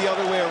instead of the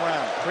other way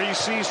around.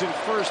 Preseason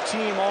first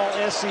team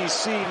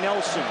All-SEC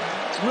Nelson.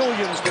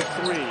 Williams with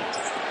 3.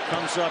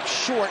 Comes up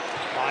short.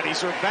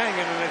 Bodies are banging,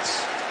 and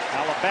it's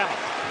Alabama.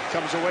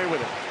 Comes away with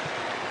it.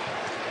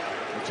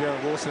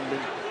 Jalen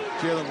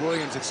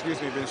Williams,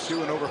 been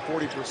shooting over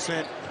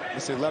 40%.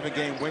 This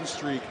 11-game win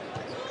streak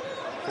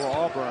for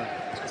Auburn.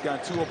 He's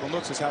gotten 2 open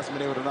looks, just hasn't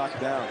been able to knock it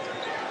down.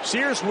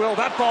 Sears will.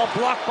 That ball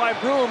blocked by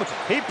Broom.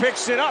 He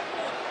picks it up.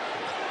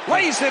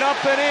 Lays it up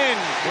and in.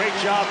 Great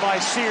job by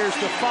Sears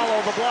to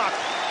follow the block.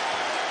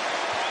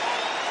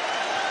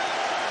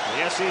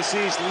 The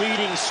SEC's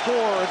leading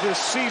scorer this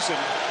season.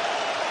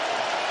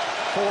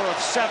 4 of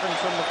 7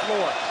 from the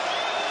floor.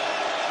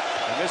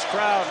 And this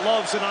crowd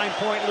loves a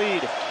 9-point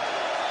lead.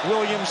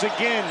 Williams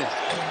again.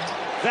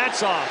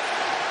 That's off.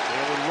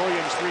 Jalen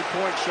Williams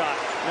 3-point shot.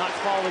 Not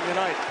falling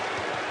tonight.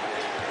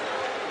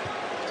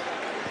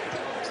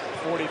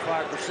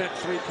 45%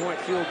 3-point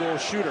field goal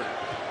shooter.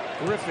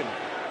 Griffin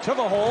to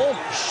the hole.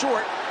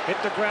 Short. Hit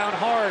the ground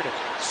hard.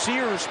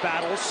 Sears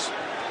battles.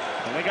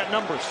 And they got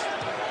numbers.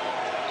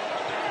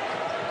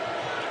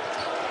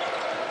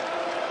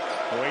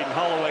 Aiden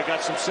Holloway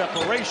got some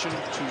separation.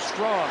 Too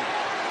strong.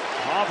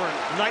 Auburn,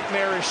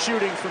 nightmare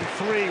shooting from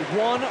 3.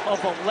 1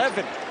 of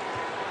 11.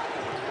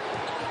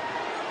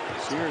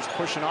 Sears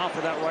pushing off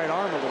with that right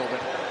arm a little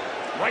bit.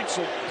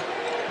 Reitzel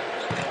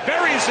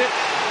buries it.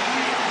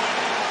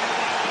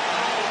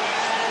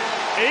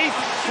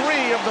 8th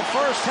 3 of the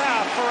first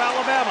half for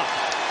Alabama.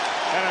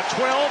 And a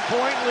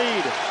 12-point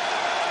lead.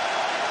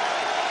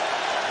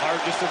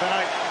 Largest of the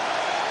night.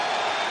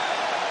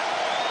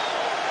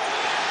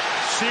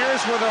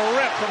 Sears with a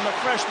rip from the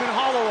freshman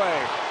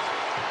Holloway.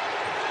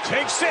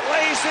 Takes it,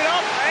 lays it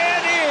up,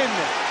 and in.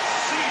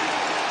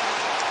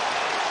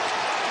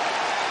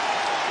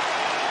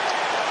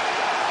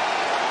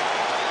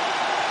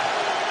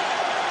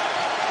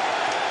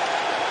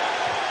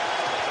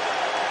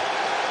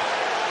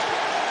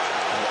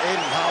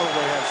 Aiden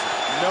Holloway has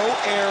no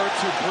air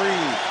to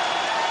breathe.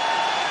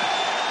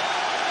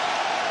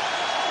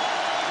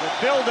 The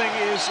building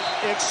is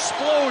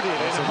exploded,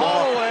 and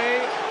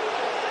Holloway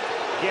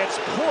gets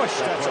pushed.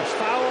 That's a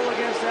foul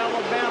against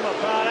Alabama.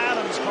 Todd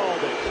Adams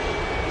called it.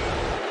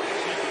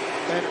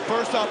 And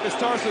first off, it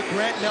starts with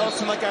Grant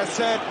Nelson, like I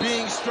said,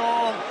 being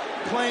strong,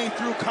 playing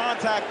through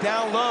contact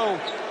down low.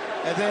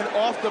 And then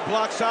off the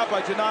block shot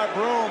by Janai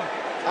Broom.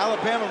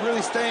 Alabama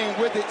really staying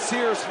with it.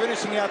 Sears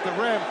finishing at the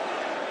rim.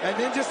 And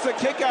then just a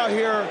kick out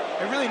here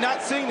and really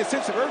not seeing the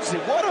sense of urgency.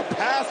 What a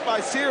pass by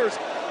Sears.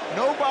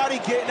 Nobody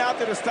getting out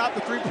there to stop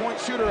the 3-point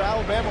shooter.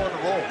 Alabama on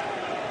the roll.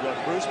 What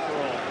Bruce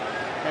Pearl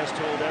has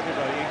told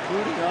everybody,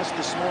 including us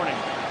this morning,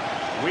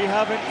 we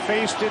haven't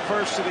faced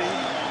adversity.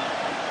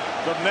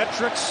 The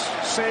metrics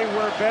say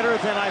we're better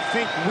than I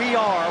think we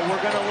are. We're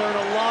going to learn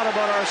a lot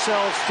about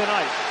ourselves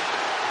tonight.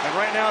 And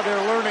right now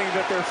they're learning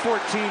that they're 14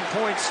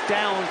 points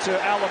down to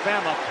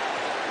Alabama.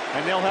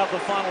 And they'll have the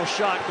final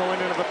shot going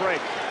into the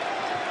break.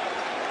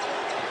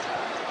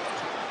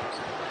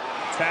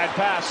 Bad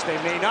pass.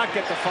 They may not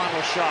get the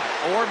final shot.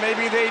 Or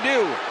maybe they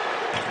do.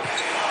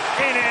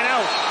 In and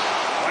out.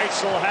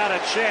 Reitzel had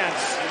a chance.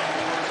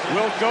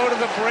 We'll go to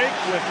the break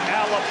with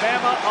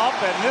Alabama up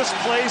and this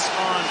place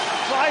on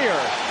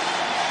fire.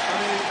 I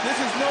mean, this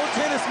is no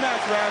tennis match,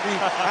 Ravi.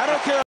 I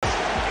don't care.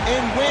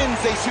 In wins,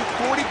 they shoot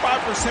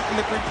 45% from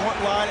the 3-point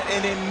line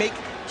and then make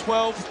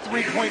 12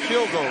 3-point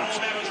field goals.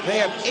 They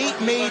have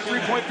 8 made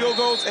 3-point field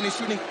goals and they're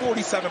shooting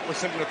 47%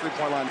 from the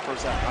 3-point line in the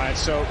first half. All right,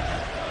 so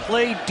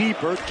play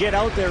deeper, get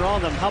out there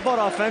on them. How about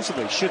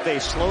offensively? Should they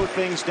slow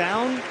things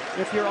down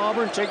if you're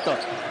Auburn? Take the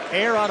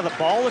air out of the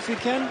ball if you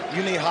can?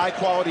 You need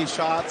high-quality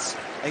shots,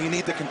 and you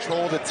need to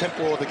control the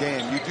tempo of the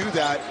game. You do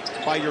that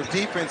by your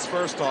defense,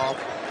 first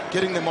off,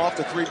 getting them off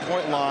the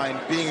 3-point line,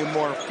 being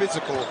more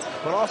physical,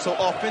 but also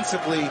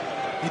offensively,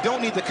 you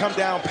don't need to come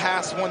down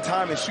past one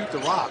time and shoot the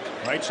rock.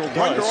 Reitzel does.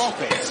 Run your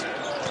offense.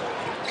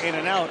 In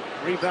and out,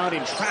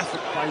 rebounding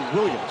traffic by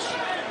Williams.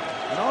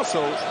 And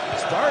also,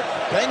 start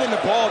banging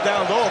the ball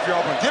down low if you're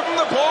Auburn. Give them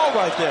the ball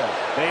right there.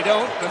 They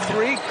don't. The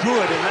 3,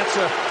 good, and that's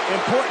an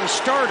important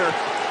starter.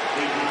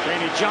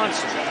 Rainey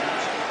Johnson.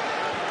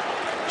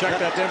 Check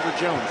that Denver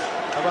Jones.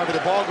 However, the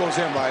ball goes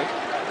in right.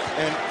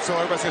 And so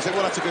everybody's going to say,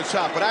 well, that's a good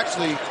shot. But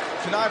actually,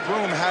 Janai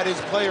Broom had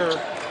his player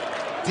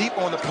deep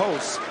on the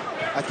post.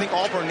 I think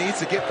Auburn needs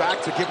to get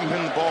back to giving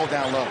him the ball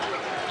down low.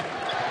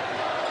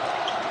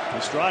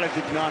 Estrada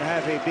did not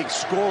have a big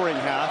scoring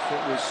half.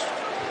 It was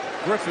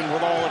Griffin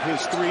with all of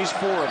his threes,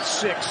 4 of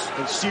 6.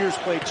 And Sears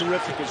played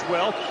terrific as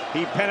well.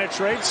 He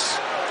penetrates,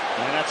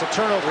 and that's a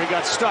turnover. He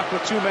got stuck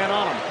with 2 men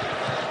on him.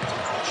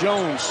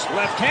 Jones,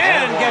 left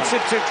hand, gets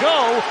it to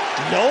go.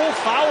 No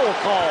foul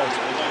called.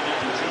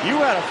 You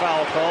had a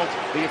foul called.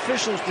 The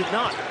officials did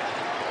not.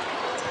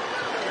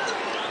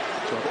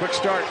 So a quick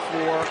start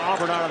for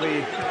Auburn out of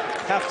the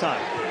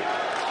halftime.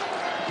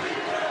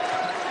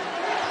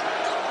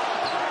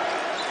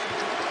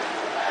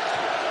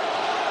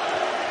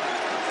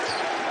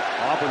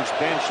 Auburn's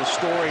bench, the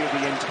story of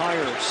the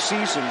entire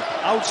season.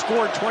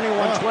 Outscored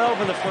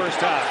 21-12 in the first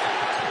half.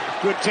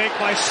 Good take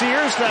by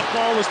Sears. That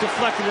ball was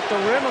deflected at the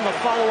rim, and the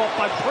follow-up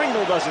by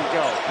Pringle doesn't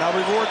go. Now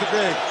reward the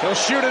big. He'll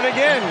shoot it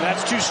again.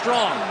 That's too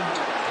strong.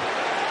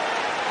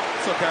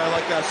 It's okay. I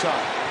like that shot.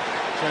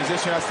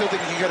 Transition. I still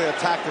think you got to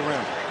attack the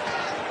rim.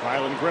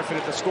 Rylan Griffin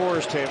at the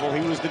scorer's table.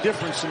 He was the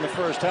difference in the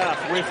first half.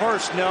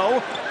 Reverse,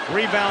 no.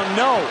 Rebound,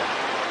 no.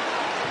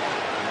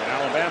 And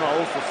Alabama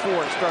 0 for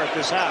 4 to start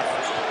this half.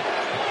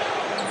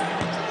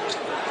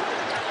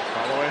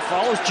 Holloway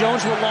follows.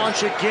 Jones will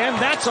launch again.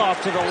 That's off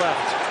to the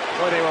left.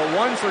 Boy, they were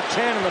 1 for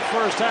 10 in the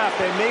first half.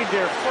 They made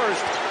their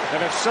first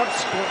and have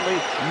subsequently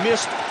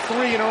missed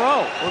 3 in a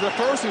row. Well, the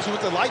first was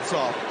with the lights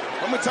off.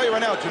 I'm going to tell you right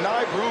now,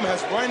 Janai Broome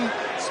has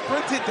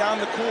sprinted down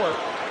the court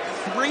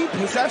 3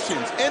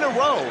 possessions in a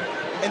row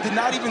and did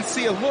not even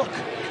see a look.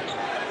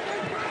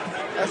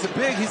 As a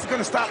big, he's going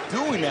to stop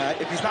doing that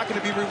if he's not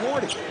going to be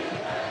rewarded.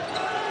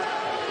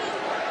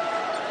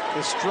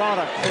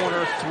 Estrada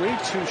corner 3,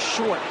 too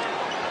short.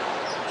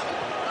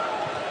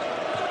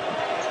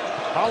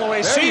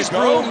 Holloway sees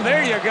Broome.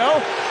 There you go.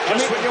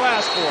 Just what you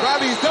asked for.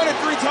 Robbie, he's done it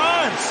 3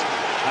 times.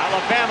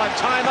 Alabama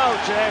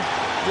timeout, Jay.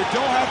 You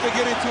don't have to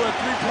get into a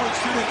 3-point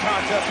shooting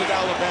contest with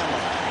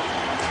Alabama.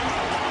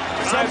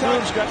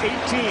 Broome's got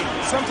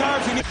 18.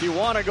 Sometimes you need. If you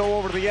want to go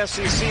over to the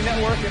SEC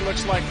network, it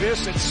looks like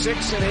this at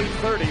 6 and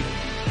 8:30.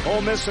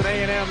 Ole Miss and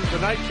A&M, the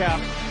nightcap.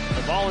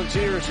 The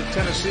Volunteers of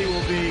Tennessee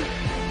will be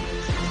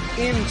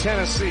in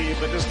Tennessee,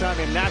 but this time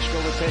in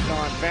Nashville to take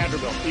on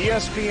Vanderbilt.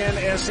 ESPN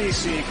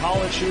SEC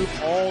college hoop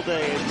all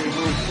day as we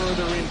move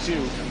further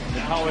into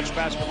the college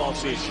basketball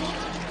season.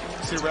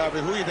 See, Robbie,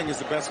 who do you think is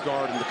the best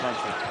guard in the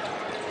country?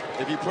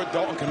 If you put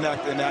Dalton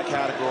Connect in that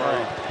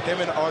category, him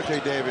and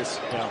R.J. Davis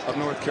of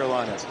North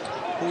Carolina,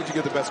 who would you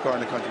give the best guard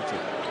in the country to?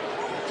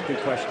 That's a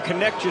good question.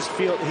 Connect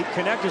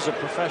is a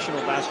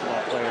professional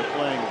basketball player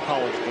playing a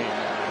college game.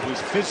 He's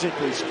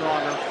physically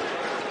stronger.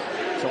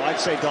 So I'd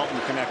say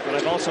Dalton Connect, but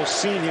I've also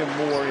seen him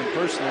more in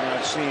person than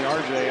I've seen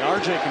RJ.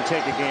 RJ can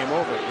take a game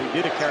over. We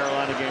did a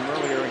Carolina game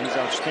earlier, and he's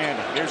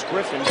outstanding. Here's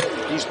Griffin.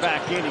 He's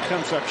back in. He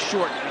comes up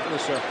short. It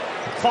was a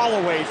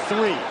fall-away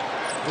 3.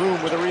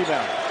 Broome with a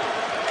rebound.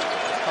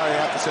 I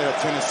have to say that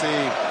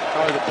Tennessee,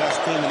 probably the best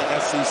team in the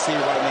SEC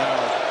right now,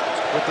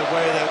 with the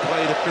way they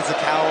play, the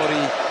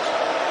physicality.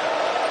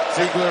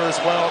 Ziegler as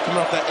well,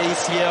 coming off that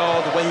ACL,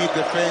 the way he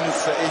defends,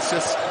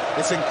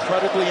 it's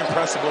incredibly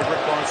impressive what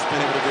Rick Barnes has been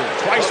able to do.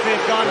 Twice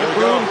they've gone to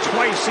Broome,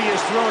 twice he has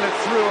thrown it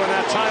through, and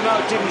that timeout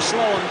didn't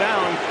slow him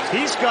down.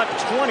 He's got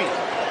 20.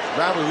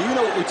 Rabbit, you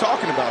know what we're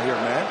talking about here,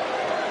 man.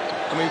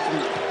 I mean, from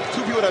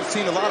 2 people that have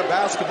seen a lot of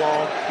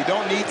basketball, you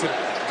don't need to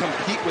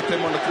compete with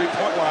them on the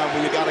 3-point line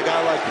when you got a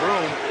guy like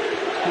Broome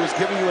who is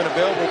giving you an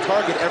available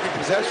target every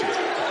possession.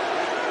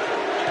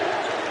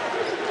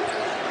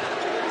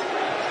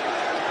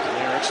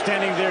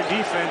 Extending their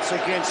defense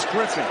against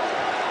Griffin.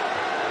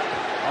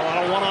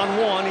 On a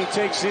one-on-one, he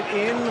takes it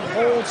in,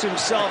 holds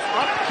himself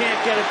up, can't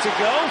get it to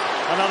go.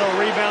 Another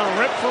rebound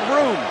rip for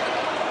Broome.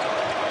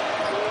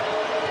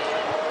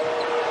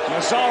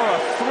 Mazzara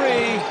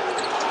 3,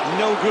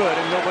 no good,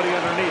 and nobody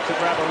underneath to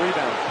grab a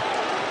rebound.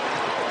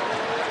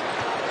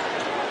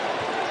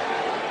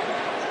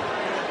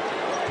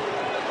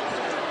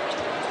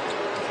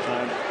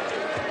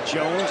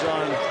 Jones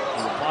on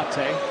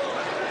Mate.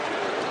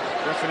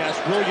 Griffin has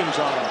Williams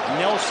on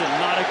him. Nelson,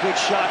 not a good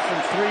shot from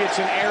 3.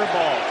 It's an air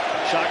ball.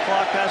 Shot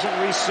clock hasn't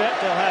reset.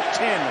 They'll have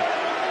 10.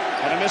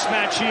 And a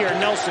mismatch here.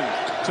 Nelson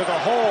to the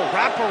hole.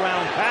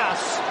 Wraparound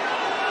pass.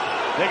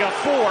 They got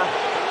 4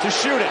 to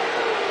shoot it.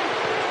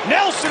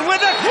 Nelson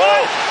with a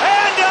cut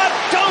and a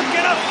dunk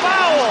and a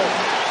foul.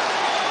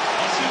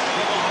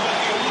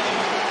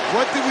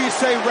 What did we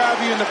say,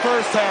 Ravi, in the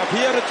first half?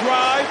 He had a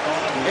drive,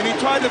 and he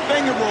tried to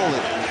finger roll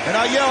it. And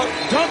I yelled,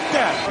 dunk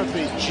that.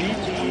 The G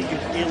League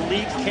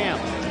Elite Camp.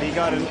 He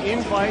got an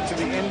invite to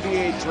the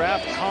NBA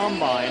Draft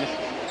Combine,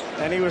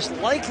 and he was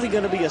likely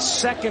going to be a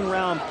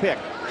second-round pick.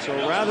 So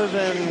rather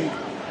than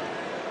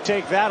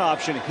take that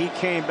option, he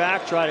came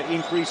back, tried to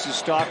increase his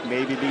stock,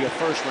 maybe be a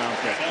first-round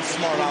pick.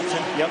 Smart option.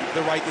 Yep,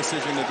 the right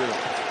decision to do.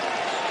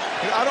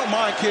 And I don't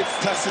mind kids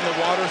testing the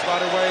waters, by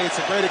the way. It's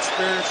a great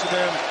experience for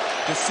them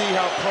to see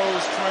how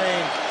pros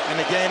train and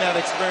to gain that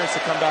experience to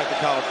come back to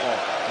college ball.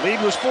 Lead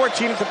was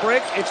 14 at the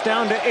break. It's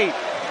down to 8.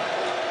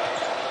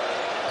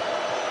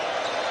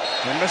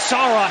 And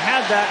Massara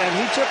had that, and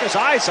he took his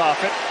eyes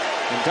off it.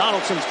 And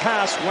Donaldson's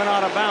pass went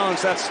out of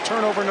bounds. That's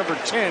turnover number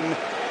 10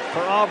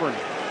 for Auburn.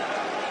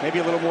 Maybe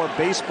a little more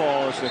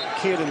baseball as a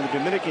kid in the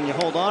Dominican. You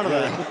hold on to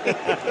that.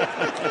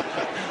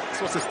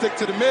 Supposed to stick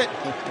to the mitt.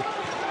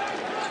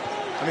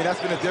 I mean, that's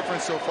been a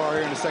difference so far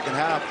here in the second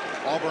half.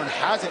 Auburn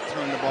hasn't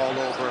turned the ball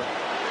over.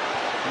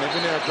 And they've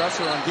been their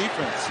aggressor on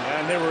defense.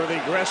 And they were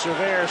the aggressor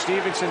there.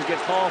 Stevenson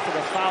gets called for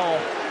the foul.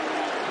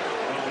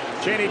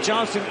 J.D.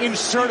 Johnson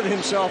inserted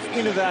himself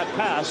into that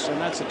pass, and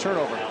that's a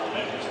turnover.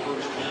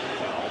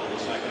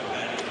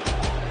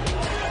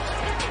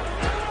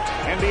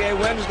 NBA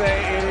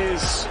Wednesday, it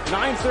is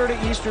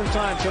 9:30 Eastern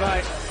time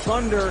tonight.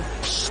 Thunder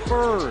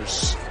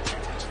Spurs.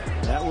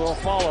 That will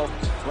follow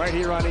right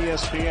here on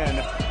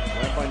ESPN.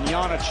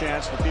 Wembanyama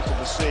chance for people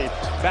to see.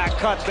 Back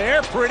cut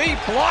there, pretty,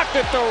 blocked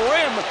at the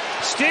rim.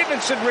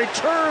 Stevenson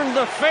returned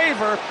the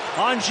favor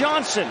on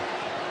Johnson.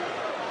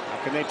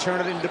 How can they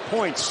turn it into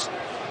points?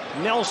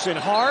 Nelson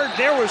hard,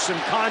 there was some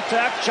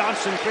contact.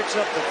 Johnson picks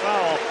up the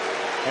foul.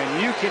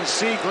 And you can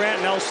see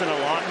Grant Nelson a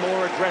lot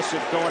more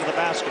aggressive going to the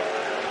basket.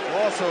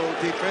 Also,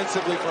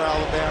 defensively for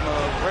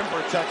Alabama, rim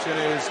protection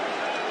is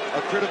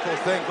a critical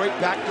thing. Great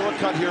backdoor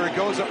cut here. He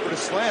goes up for the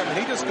slam, and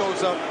he just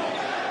goes up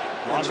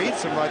and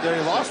meets him right there.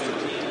 He lost it.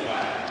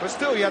 But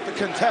still, you have to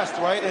contest,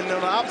 right? And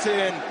on the opposite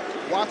end,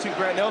 watching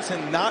Grant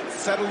Nelson not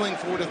settling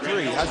for the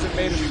three. Hasn't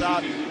made a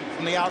shot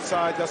from the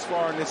outside thus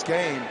far in this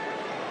game.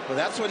 But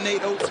that's what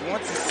Nate Oates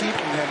wants to see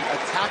from him.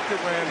 Attack the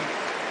rim,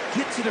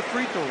 get to the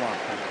free throw line.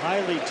 A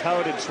highly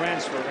touted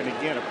transfer, and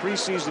again, a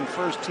preseason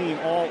first team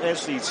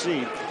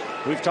All-SEC.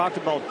 We've talked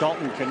about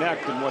Dalton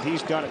Connect and what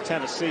he's done at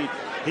Tennessee.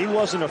 He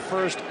wasn't a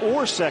first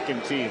or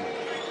second team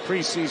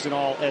preseason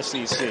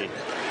All-SEC.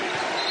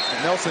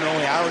 And Nelson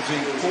only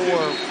averaging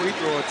 4 free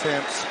throw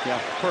attempts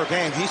per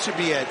game. He should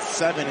be at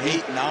 7,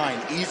 8, 9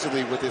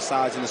 easily with his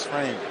size and his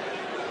frame.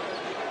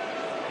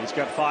 He's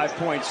got 5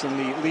 points in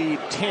the lead,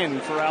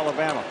 10 for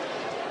Alabama.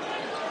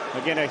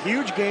 Again, a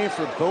huge game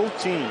for both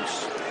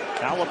teams.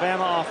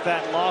 Alabama off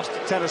that loss to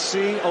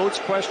Tennessee. Oates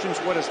questions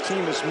what his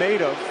team is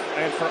made of.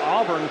 And for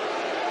Auburn,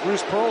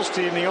 Bruce Pearl's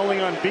team, the only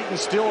unbeaten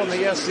still in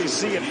the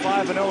SEC at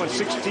 5-0 and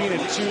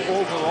 16-2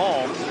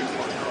 overall,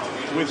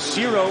 with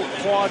 0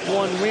 quad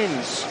 1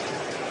 wins.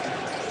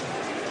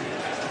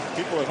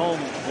 People at home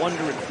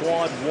wonder if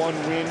quad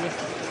 1 win.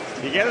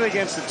 You get it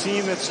against a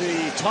team that's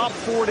the top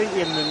 40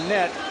 in the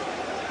net,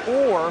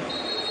 or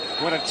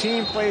when a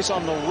team plays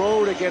on the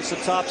road against the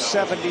top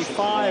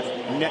 75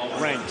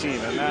 net ranked team,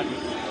 and that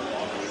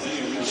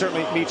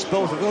certainly meets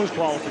both of those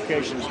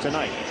qualifications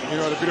tonight. You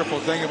know, the beautiful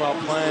thing about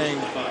playing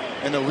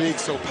in a league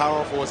so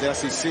powerful as the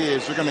SEC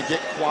is you're going to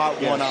get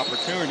quad 1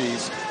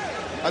 opportunities.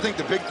 I think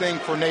the big thing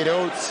for Nate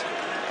Oates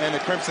and the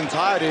Crimson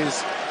Tide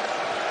is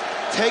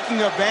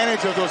taking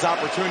advantage of those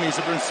opportunities.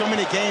 There have been so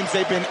many games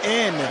they've been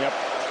in,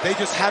 they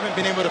just haven't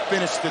been able to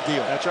finish the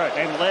deal. That's right,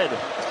 and led.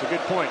 That's a good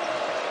point.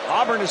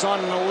 Auburn is on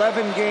an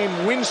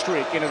 11-game win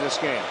streak into this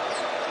game.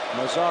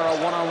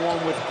 Mazzara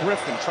one-on-one with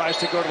Griffin, tries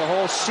to go to the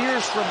hole.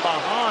 Sears from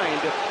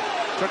behind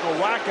took a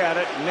whack at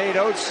it. Nate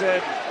Oates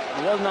said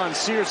it wasn't on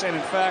Sears, and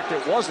in fact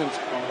it wasn't.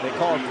 They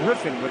called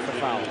Griffin with the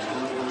foul.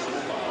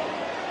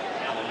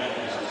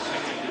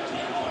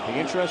 It'll be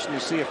interesting to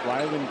see if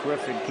Rylan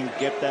Griffin can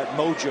get that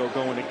mojo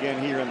going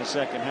again here in the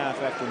second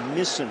half after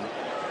missing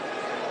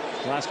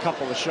the last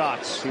couple of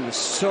shots. He was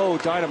so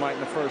dynamite in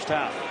the first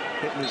half,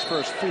 hitting his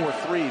first 4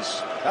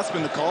 threes. That's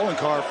been the calling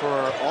card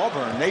for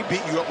Auburn. They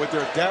beat you up with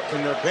their depth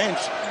and their bench.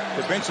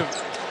 The bench of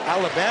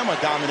Alabama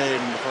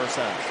dominated in the first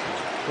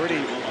half.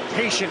 Pretty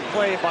patient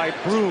play by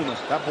Broom.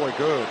 That boy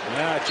good.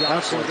 Yeah,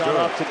 Johnson got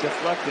up to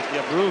deflect it.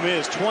 Yeah, Broom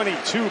is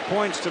 22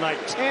 points tonight,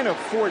 10 of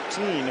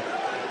 14.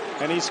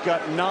 And he's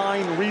got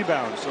 9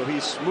 rebounds. So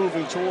he's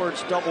moving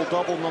towards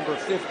double-double number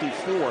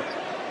 54.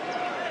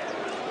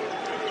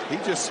 He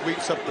just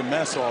sweeps up the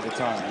mess all the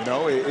time. You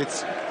know,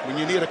 it's when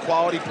you need a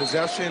quality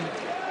possession,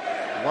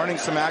 running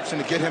some action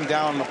to get him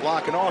down on the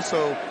block, and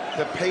also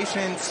the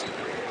patience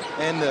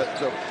and the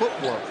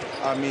footwork.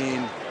 I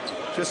mean,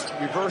 just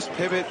reverse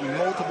pivot,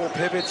 multiple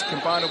pivots,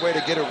 can find a way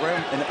to get a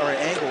rim or an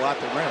angle at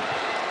the rim.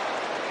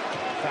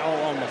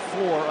 Foul on the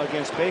floor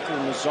against Baker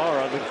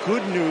Mazzara. The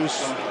good news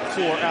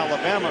for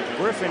Alabama,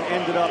 Griffin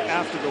ended up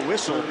after the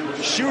whistle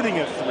shooting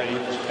a 3,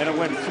 and it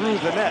went through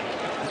the net.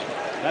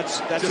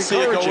 That's just encouraging. See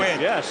it go in.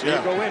 Yes,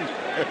 yeah, go in.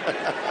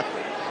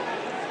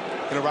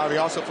 And Robbie,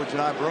 also for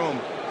Janai Broom,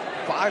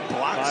 5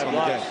 blocks on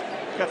the day.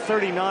 Got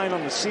 39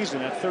 on the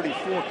season, at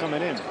 34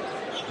 coming in.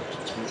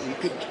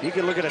 He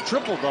could look at a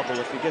triple-double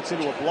if he gets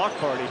into a block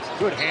party.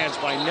 Good hands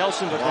by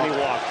Nelson, but then he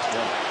walked.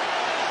 Yeah.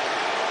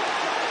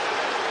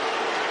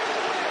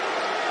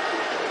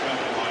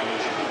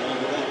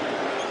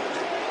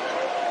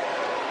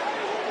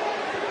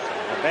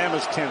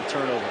 Alabama's 10th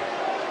turnover.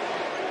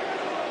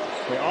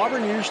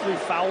 Auburn usually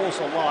fouls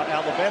a lot.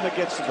 Alabama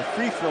gets to the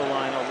free throw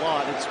line a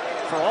lot. It's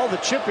for all the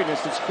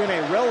chippiness, it's been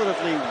a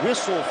relatively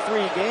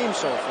whistle-free game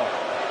so far.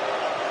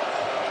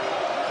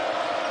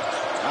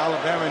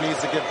 Alabama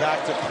needs to get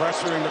back to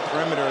pressuring the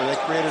perimeter. They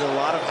created a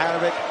lot of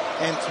havoc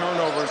and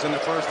turnovers in the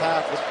first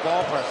half with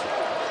ball pressure.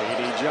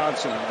 KD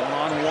Johnson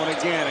one-on-one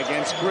again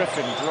against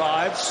Griffin.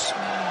 Drives.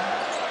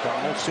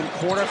 Donaldson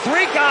corner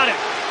three. Got it.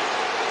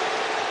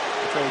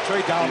 So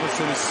Trey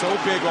Donaldson is so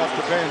big off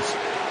the bench.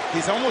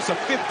 He's almost a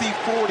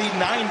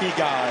 50-40-90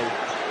 guy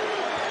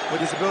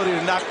with his ability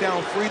to knock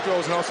down free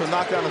throws and also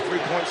knock down a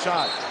three-point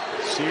shot.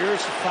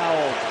 Sears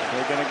fouled.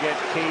 They're going to get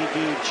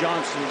KD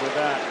Johnson with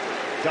that.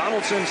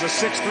 Donaldson's a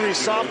 6'3"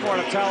 sophomore out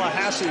of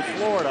Tallahassee,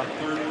 Florida.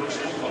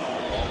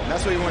 And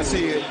that's what you want to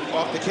see.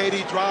 Off the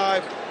KD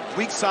drive,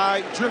 weak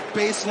side, drift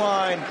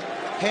baseline,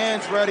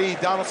 hands ready.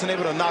 Donaldson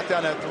able to knock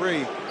down that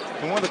three.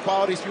 And one of the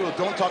qualities people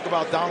don't talk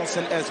about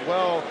Donaldson as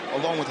well,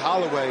 along with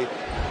Holloway,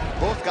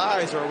 both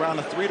guys are around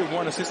a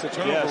 3-to-1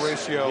 assist-to-turnover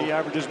ratio. He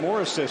averages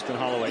more assists than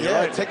Holloway.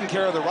 Yeah, right. Taking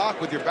care of the rock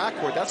with your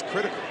backcourt, that's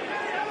critical.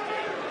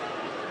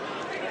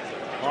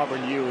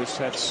 Auburn U has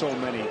had so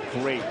many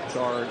great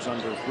guards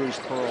under Bruce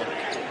Pearl.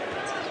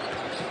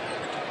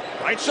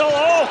 Right, so,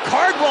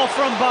 Cardwell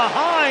from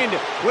behind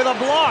with a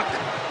block.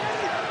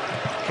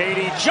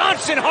 KD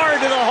Johnson hard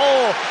to the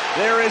hole.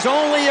 There is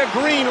only a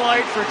green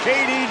light for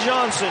KD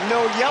Johnson.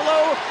 No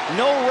yellow,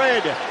 no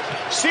red.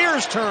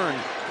 Sears' turn.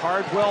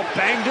 Cardwell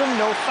banged him,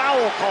 no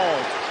foul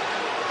called.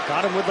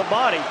 Got him with the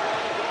body.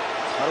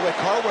 By the way,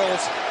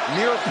 Cardwell's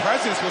mere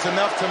presence was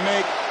enough to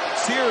make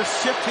Sears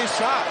shift his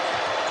shot.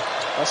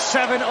 A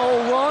 7-0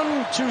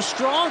 run, too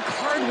strong.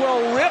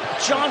 Cardwell ripped.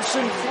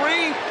 Johnson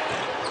three.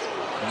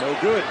 No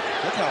good.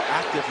 Look how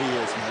active he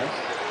is, man.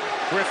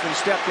 Griffin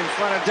stepped in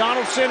front of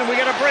Donaldson, and we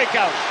got a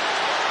breakout.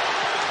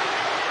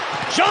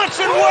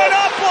 Johnson went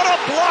up. What a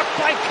block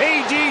by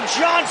KD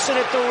Johnson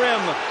at the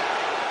rim.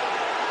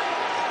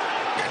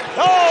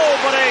 Oh,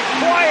 but a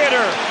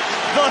quieter.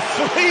 The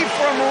three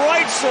from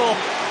Reitzel.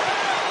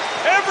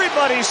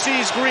 Everybody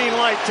sees green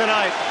light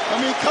tonight. I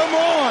mean, come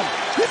on.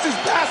 This is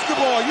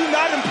basketball. You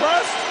not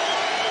impressed?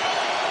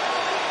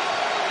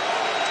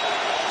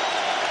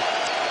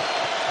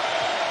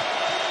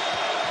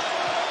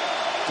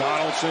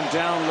 Donaldson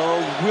down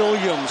low.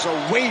 Williams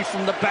away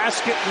from the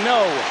basket.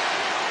 No.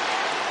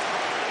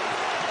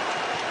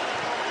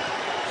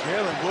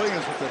 Jalen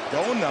Williams with a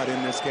donut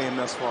in this game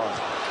thus far.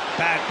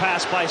 Bad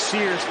pass by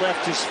Sears,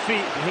 left his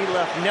feet, and he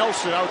left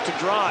Nelson out to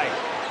dry.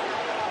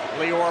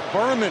 Leor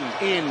Berman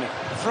in,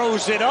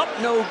 throws it up,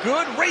 no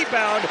good.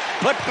 Rebound,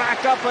 put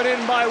back up and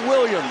in by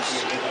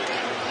Williams.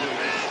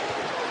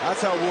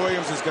 That's how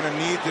Williams is going to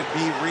need to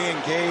be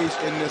re-engaged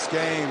in this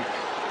game.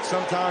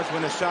 Sometimes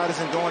when the shot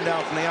isn't going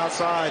down from the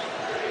outside,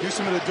 do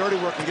some of the dirty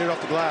work and get it off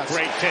the glass.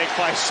 Great take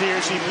by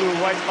Sears. He blew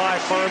right by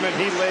Berman.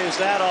 He lays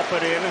that up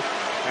and in.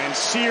 And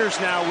Sears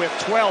now with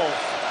 12.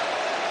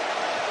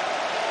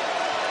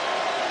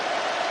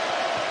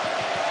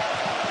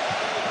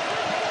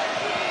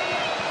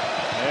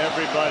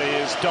 Everybody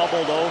is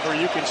doubled over.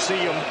 You can see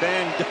him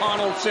bend.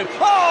 Donaldson.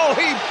 Oh,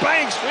 he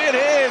banks it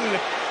in.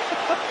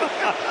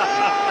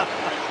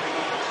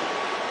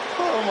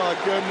 Oh, my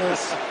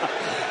goodness.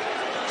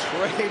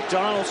 Trey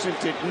Donaldson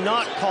did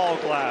not call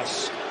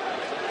glass.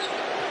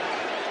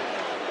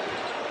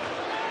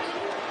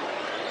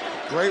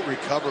 Great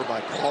recover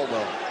by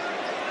Caldwell.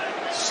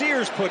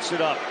 Sears puts it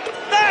up.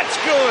 That's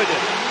good.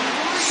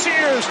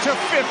 Sears to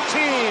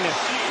 15.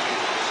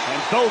 And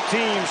both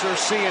teams are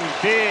seeing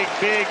big,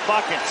 big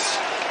buckets.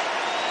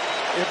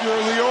 If you're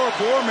Leor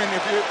Berman,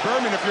 if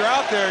you're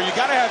out there, you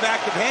got to have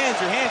active hands.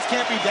 Your hands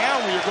can't be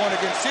down when you're going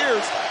against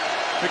Sears.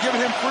 They're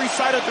giving him free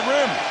sight at the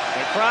rim.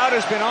 The crowd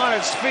has been on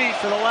its feet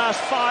for the last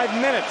 5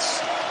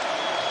 minutes.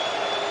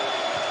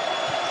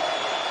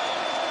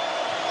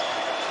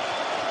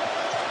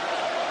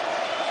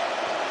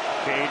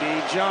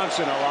 KD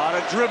Johnson, a lot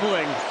of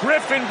dribbling.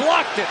 Griffin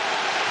blocked it.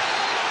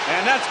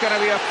 And that's going to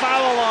be a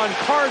foul on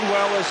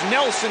Cardwell as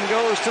Nelson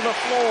goes to the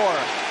floor.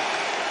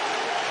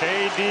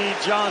 KD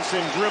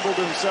Johnson dribbled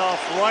himself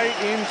right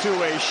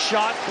into a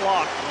shot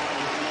clock.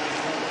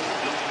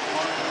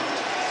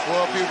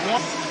 Well, if you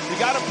want, you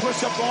got to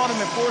push up on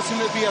him and force him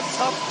to be a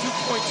tough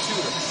two-point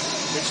shooter.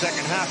 Good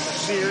second half for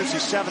Sears.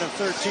 He's 7 of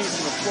 13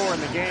 from the floor in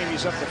the game.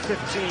 He's up to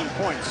 15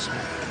 points.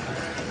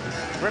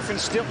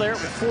 Griffin's still there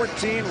with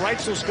 14.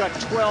 Reitzel's got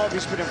 12.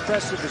 He's been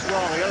impressive as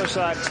well. On the other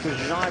side, it's the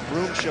Janai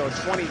Broom show,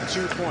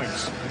 22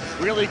 points.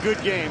 Really good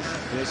game.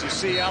 As you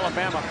see,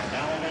 Alabama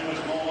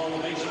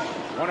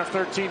 1 of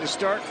 13 to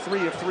start,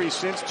 3 of 3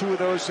 since. 2 of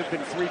those have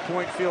been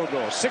three-point field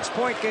goals.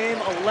 6-point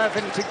game,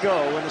 11 to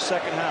go in the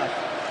second half.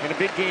 And a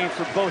big game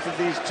for both of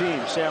these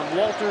teams. Sam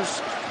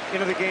Walters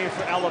into the game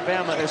for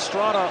Alabama.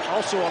 Estrada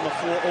also on the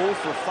floor, 0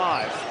 for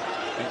 5.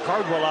 And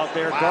Cardwell out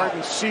there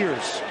guarding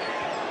Sears.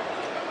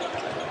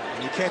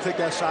 You can't take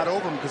that shot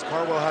over him because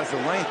Cardwell has the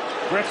length.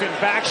 Griffin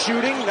back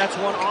shooting. That's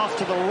one off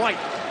to the right.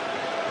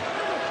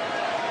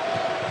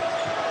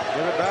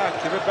 Give it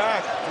back. Give it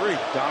back. 3.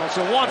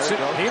 Donaldson wants it.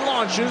 He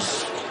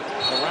launches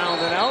around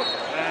and out.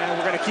 And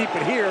we're going to keep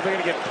it here. They're going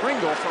to get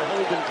Pringle for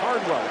holding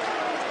Cardwell.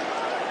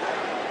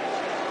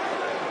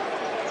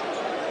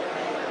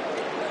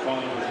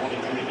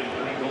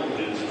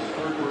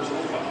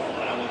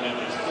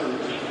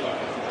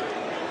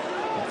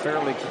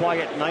 Fairly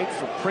quiet night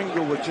for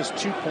Pringle with just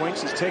 2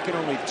 points. He's taken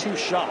only 2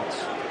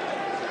 shots.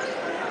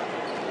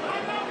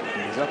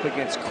 He's up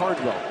against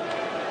Cardwell.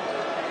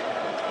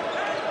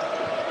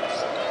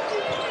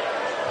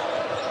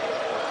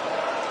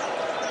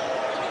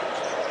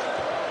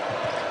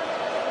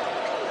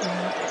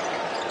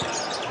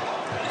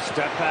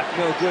 Step back,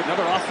 no good.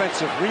 Another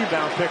offensive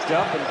rebound picked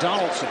up, and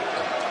Donaldson.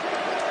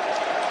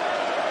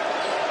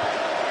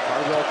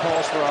 Cardwell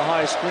calls for a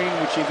high screen,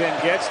 which he then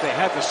gets. They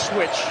had the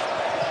switch.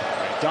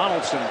 And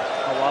Donaldson,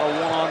 a lot of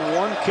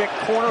one-on-one kick,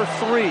 corner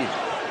three.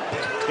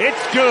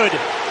 It's good.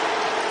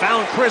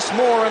 Found Chris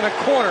Moore in the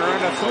corner,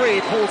 and a three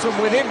pulls him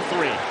within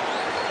three.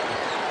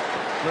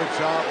 Good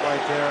job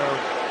right there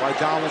by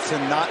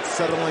Donaldson, not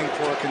settling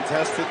for a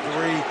contested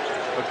three,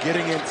 but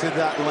getting into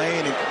that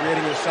lane and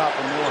creating a shot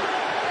for Moore.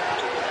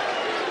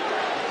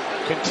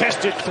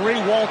 Contested three,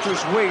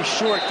 Walters way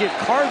short. Give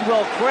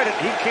Cardwell credit.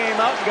 He came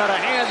out and got a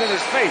hand in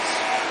his face.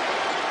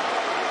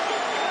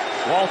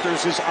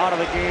 Walters is out of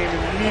the game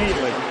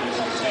immediately.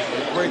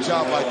 Great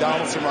job by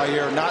Donaldson right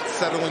here, not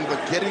settling, but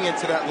getting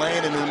into that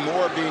lane, and then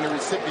Moore being a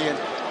recipient.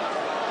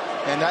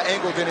 And that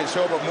angle didn't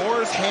show, but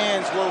Moore's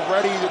hands were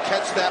ready to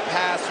catch that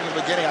pass from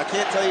the beginning. I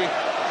can't tell you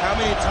how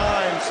many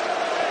times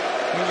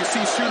when you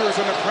see shooters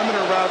on the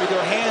perimeter, Robbie,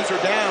 their hands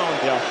are down.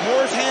 Yeah.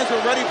 Moore's hands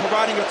were ready,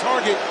 providing a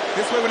target.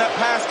 This way, when that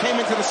pass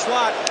came into the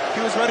slot,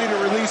 he was ready to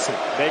release it.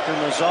 Baker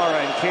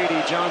Mazzara and K.D.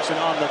 Johnson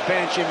on the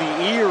bench in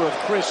the ear of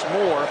Chris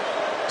Moore,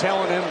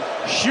 telling him,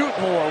 shoot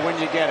more when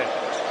you get it.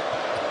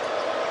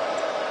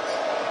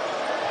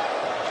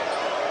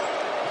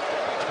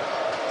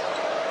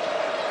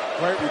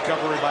 Great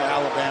recovery by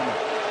Alabama.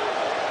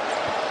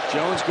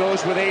 Jones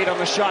goes with 8 on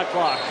the shot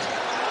clock.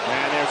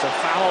 And there's a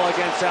foul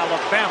against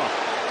Alabama.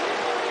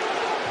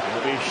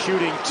 He'll be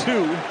shooting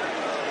 2.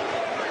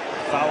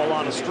 Foul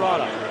on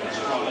Estrada.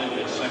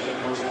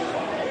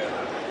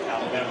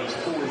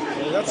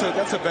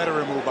 That's a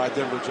better move by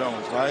Denver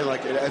Jones, right?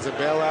 Like as a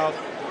bailout,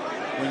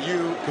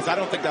 because I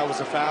don't think that was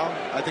a foul.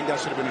 I think that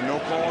should have been a no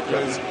call,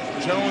 because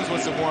Jones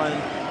was the one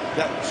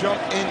that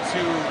jumped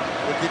into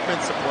the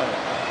defensive play.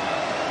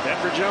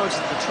 Denver Jones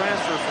is the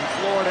transfer from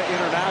Florida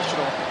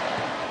International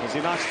as he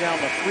knocks down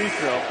the free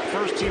throw.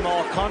 First team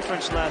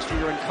all-conference last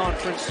year in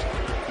Conference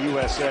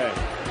USA.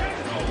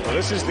 Well,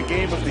 this is the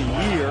game of the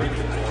year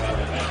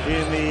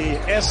in the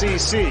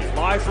SEC.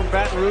 Live from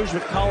Baton Rouge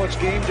with College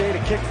Game Day to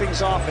kick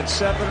things off at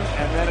 7.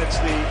 And then it's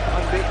the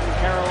unbeaten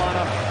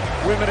Carolina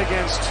women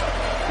against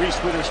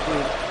Reese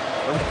Witherspoon.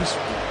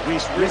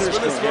 Reese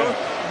Witherspoon.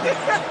 Yeah.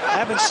 I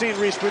haven't seen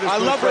Reese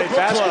Witherspoon play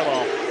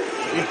basketball.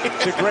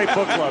 It's a great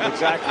book club,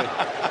 exactly.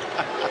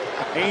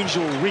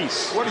 Angel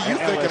Reese. What are you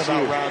thinking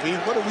about, Robbie?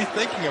 What are we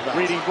thinking about?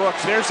 Reading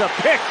books. There's a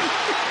pick.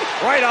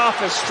 Right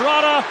off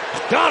Estrada.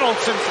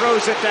 Donaldson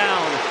throws it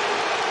down.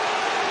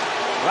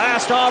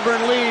 Last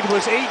Auburn lead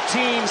was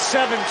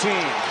 18-17.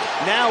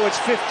 Now it's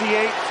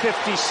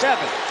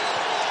 58-57.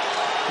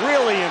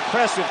 Really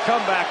impressive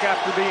comeback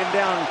after being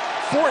down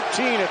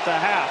 14 at the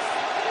half.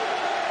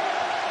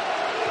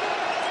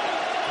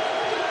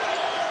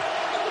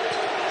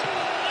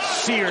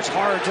 Sears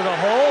hard to the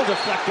hole,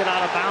 deflected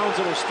out of bounds.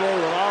 It'll stay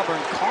with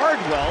Auburn.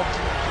 Cardwell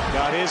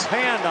got his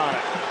hand on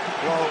it.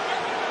 Well,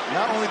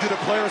 not only do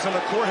the players on the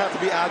court have to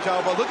be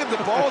agile, but look at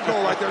the ball go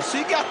right there.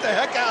 She got the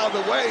heck out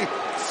of the way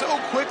so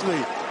quickly.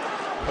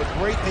 A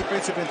great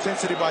defensive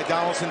intensity by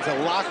Donaldson to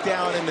lock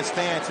down in the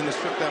stance and to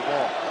strip that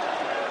ball.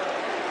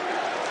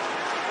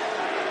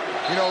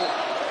 You know,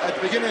 at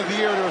the beginning of the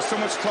year, there was so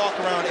much talk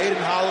around Aiden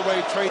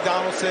Holloway, Trey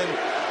Donaldson,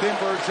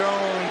 Denver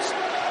Jones,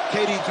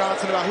 K.D.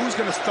 Johnson about who's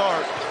going to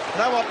start.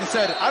 And I've often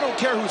said, I don't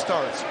care who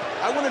starts.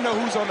 I want to know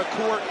who's on the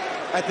court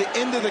at the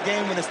end of the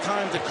game when it's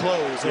time to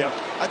close. Yep.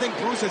 I think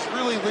Bruce has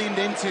really leaned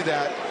into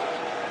that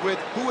with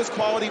who his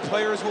quality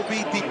players will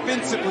be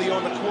defensively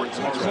on the court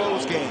to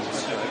close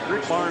games.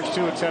 Rick Barnes,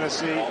 too, at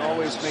Tennessee,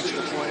 always makes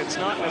the point. It's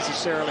not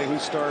necessarily who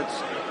starts.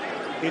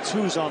 It's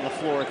who's on the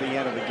floor at the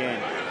end of the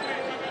game.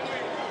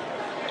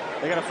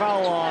 They got a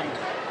foul on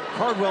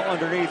Cardwell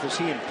underneath as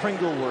he and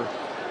Pringle were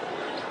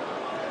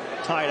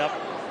tied up.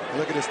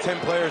 Look at his 10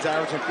 players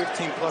averaging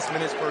 15-plus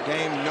minutes per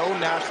game. No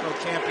national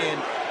champion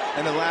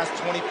in the last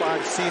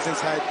 25 seasons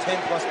had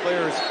 10-plus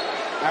players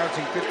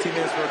averaging 15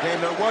 minutes per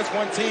game. There was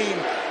one team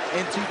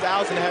in 2000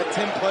 that had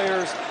 10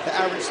 players that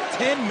averaged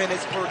 10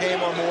 minutes per game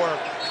or more,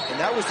 and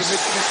that was the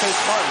Michigan State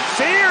Spartans.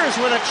 Sears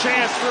with a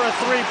chance for a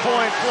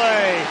three-point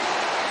play.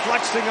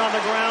 Flexing on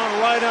the ground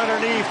right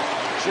underneath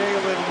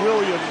Jalen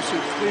Williams,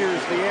 who clears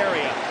the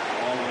area.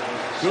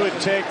 Good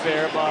take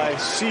there by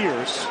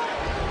Sears.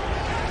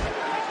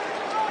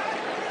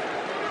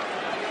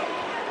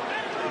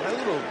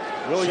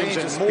 Williams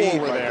and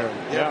Moore were there.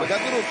 Yeah, but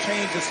that little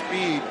change of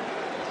speed,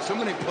 so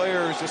many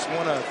players just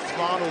want to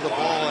throttle the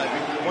ball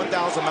at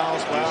 1,000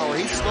 miles per hour.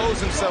 He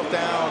slows himself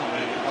down,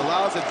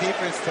 allows the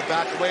defense to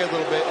back away a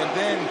little bit, and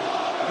then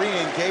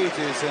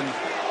re-engages. And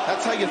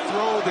that's how you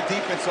throw the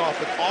defense off,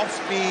 with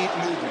off-speed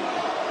movement.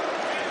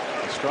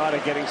 Estrada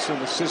getting some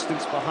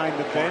assistance behind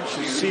the bench,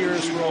 and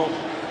Sears will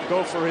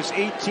go for his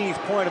 18th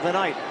point of the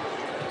night.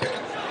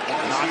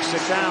 Knocks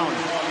it down.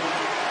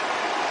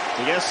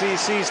 The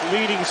SEC's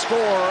leading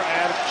scorer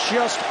at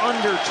just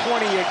under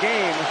 20 a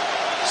game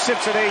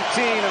sits at 18,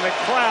 and the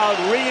crowd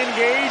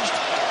re-engaged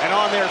and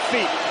on their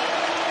feet.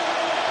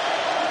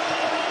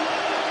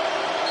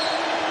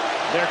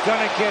 They're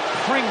going to get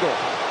Pringle.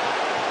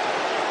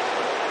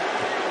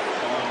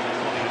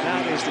 And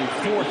that is the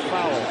 4th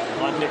foul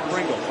on Nick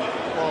Pringle.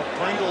 Well,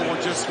 Pringle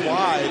were just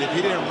wide. If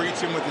he didn't reach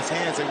him with his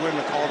hands, they wouldn't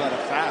have called that a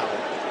foul.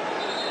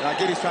 And I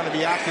get he's trying to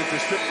be active to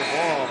strip the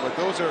ball, but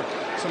those are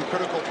some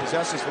critical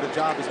possessions for the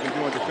job he's been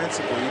doing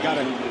defensively. You got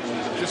to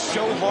just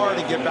show hard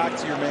and get back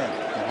to your man.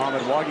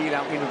 Mohamed Waghi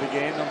out into the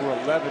game, number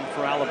 11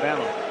 for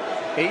Alabama.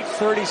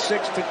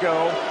 8:36 to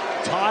go,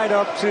 tied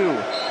up 2.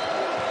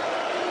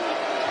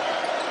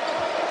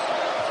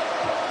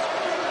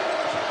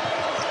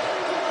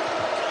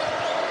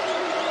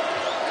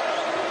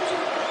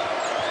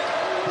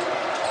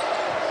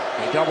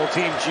 They double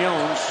team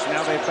Jones,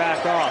 now they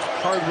back off.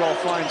 Cardwell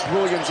finds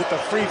Williams at the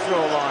free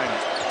throw line.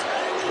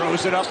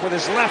 Throws it up with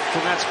his left,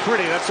 and that's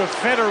pretty. That's a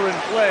veteran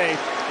play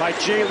by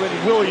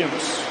Jalen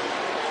Williams.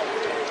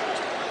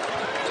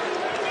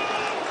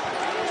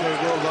 Jay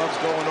Will loves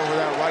going over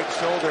that right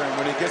shoulder, and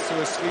when he gets to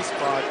his sweet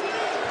spot,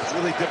 it's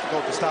really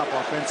difficult to stop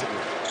offensively.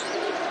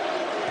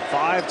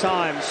 5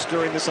 times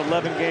during this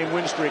 11-game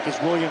win streak as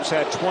Williams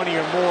had 20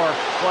 or more.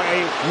 But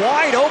a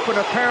wide-open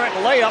apparent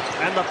layup,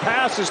 and the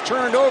pass is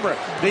turned over.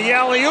 The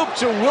alley-oop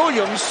to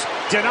Williams,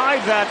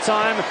 denied that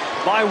time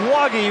by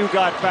Waghi, who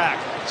got back.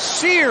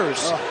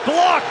 Sears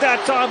blocked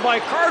that time by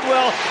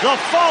Cardwell. The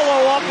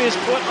follow-up is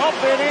put up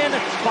and in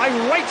by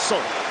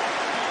Reitzel.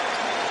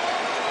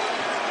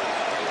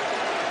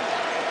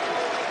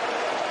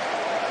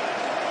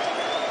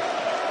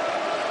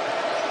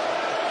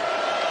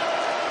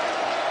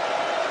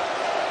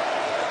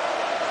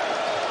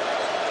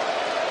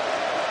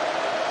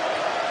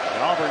 The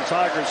Auburn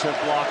Tigers have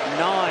blocked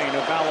 9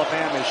 of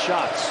Alabama's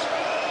shots.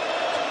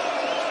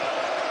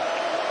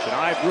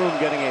 Janai Broome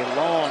getting a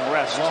long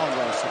rest. Long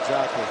rest,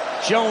 exactly.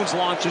 Jones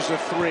launches a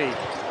 3.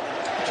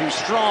 Too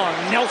strong.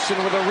 Nelson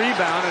with a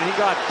rebound, and he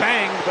got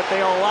banged, but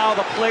they allow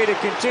the play to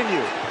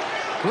continue.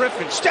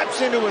 Griffin steps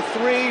into a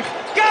 3.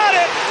 Got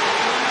it!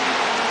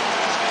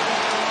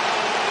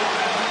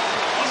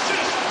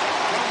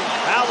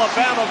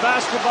 Alabama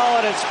basketball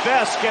at its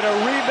best. Get a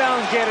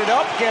rebound, get it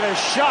up, get a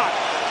shot.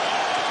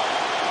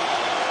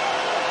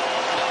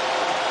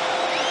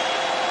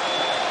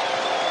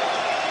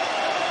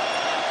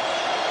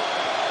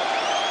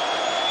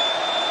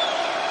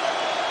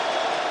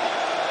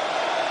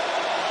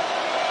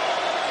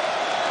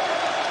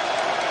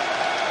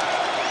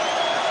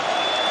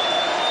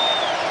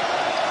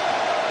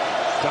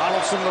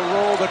 Donaldson the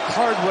roll to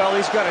Cardwell.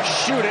 He's got to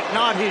shoot it.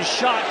 Not his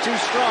shot. Too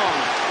strong.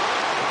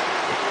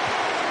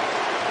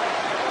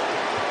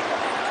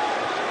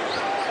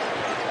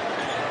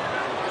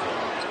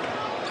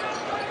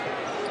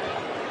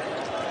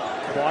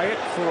 Quiet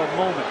for a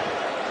moment.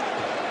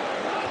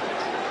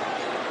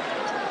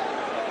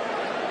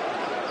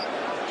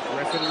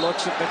 Griffin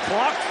looks at the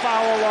clock.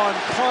 Foul on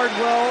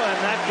Cardwell, and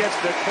that gets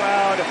the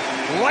crowd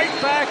right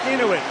back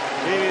into it.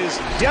 It is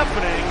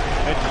deafening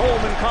at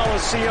Coleman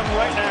Coliseum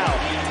right now.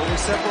 Well, we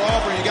said for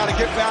Auburn, you got to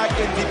get back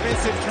in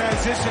defensive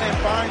transition and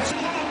find.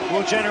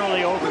 Will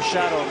generally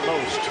overshadow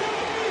most.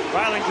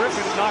 Rylan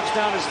Griffin knocks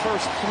down his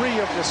first 3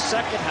 of the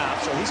second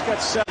half, so he's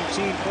got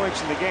 17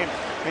 points in the game.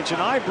 And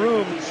Janai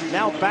Broome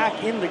now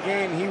back in the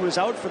game. He was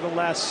out for the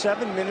last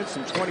 7 minutes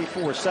and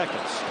 24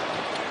 seconds.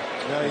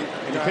 Yeah,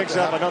 and he picks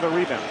up another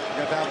rebound.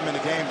 You got to have him in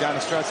the game down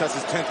the stretch. That's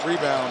his 10th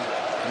rebound.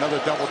 Another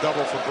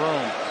double-double for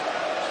Broome.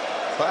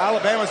 But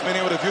Alabama's been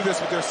able to do this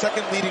with their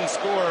second leading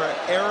scorer,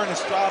 Aaron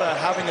Estrada,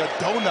 having a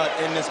donut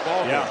in this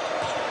ball game. Yeah.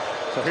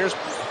 So here's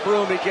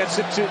Broome. He gets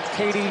it to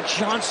KD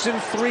Johnson.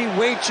 3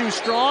 way too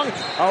strong.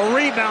 A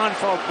rebound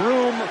for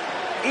Broome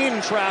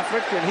in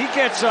traffic, and he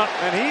gets up,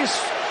 and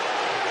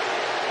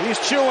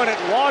he's chewing at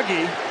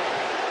Waghi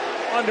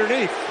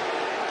underneath.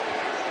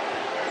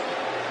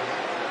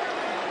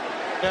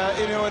 Yeah,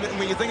 you know, and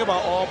when you think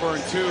about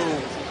Auburn too,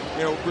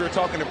 you know, we were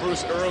talking to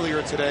Bruce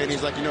earlier today, and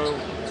he's like, you know,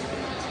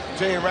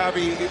 Jay and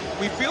Ravi,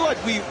 we feel like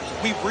we've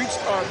reached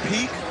our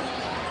peak,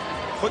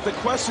 but the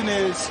question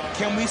is,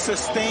 can we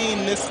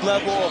sustain this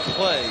level of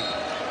play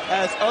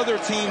as other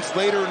teams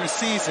later in the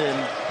season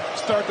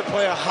start to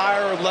play a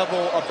higher level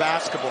of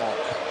basketball?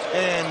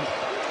 And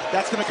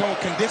that's going to come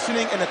with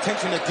conditioning and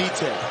attention to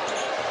detail.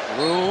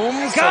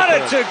 Broome got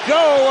it to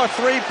go. A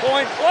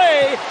 3-point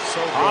play.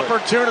 So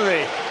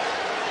opportunity.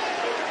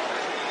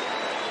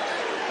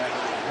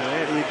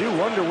 And you do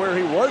wonder where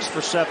he was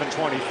for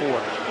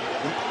 7:24.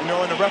 You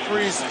know, and the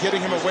referee's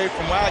getting him away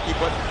from Waghi,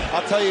 but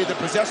I'll tell you, the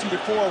possession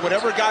before,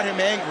 whatever got him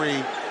angry,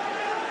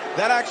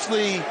 that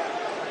actually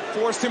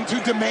forced him to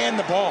demand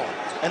the ball.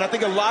 And I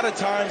think a lot of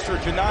times for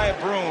Janai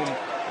Broome,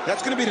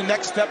 that's going to be the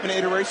next step in the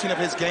iteration of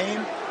his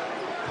game.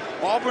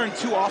 Auburn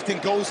too often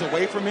goes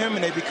away from him,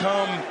 and they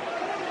become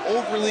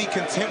overly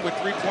content with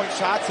 3-point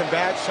shots and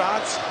bad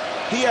shots.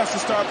 He has to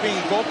start being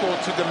vocal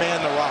to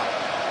demand the rock.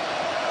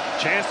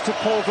 Chance to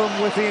pull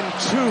them within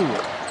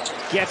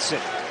 2. Gets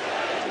it.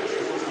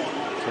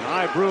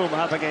 Janai Broome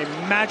having a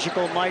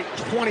magical night,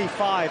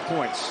 25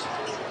 points.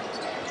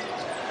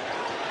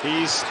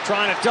 He's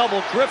trying to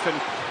double Griffin.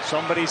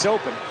 Somebody's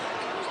open.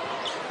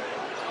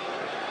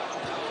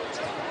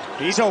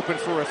 He's open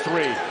for a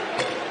three.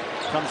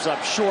 Comes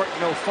up short,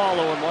 no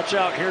follow, and watch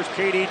out. Here's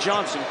K.D.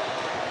 Johnson.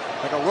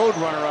 Like a road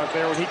runner out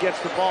there. When he gets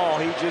the ball,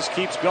 he just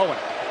keeps going.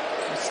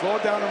 Slow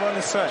it down and run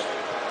the set.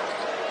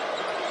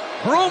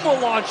 Broom will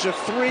launch a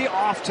three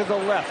off to the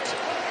left.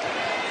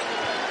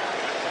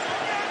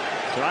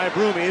 Jani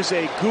Broom is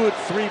a good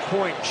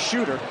three-point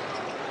shooter.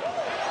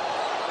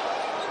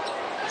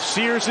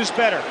 Sears is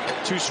better.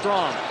 Too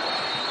strong.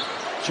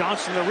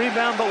 Johnson the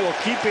rebound, but will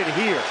keep it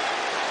here.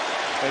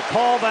 They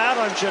call that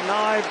on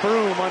Jani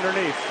Broom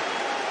underneath.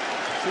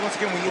 See, once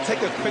again, when you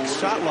take a quick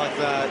shot like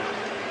that,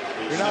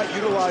 you're not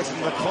utilizing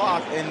the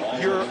clock,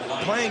 and you're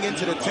playing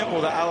into the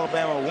tempo that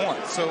Alabama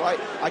wants. So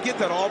I get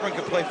that Auburn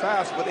can play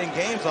fast, but in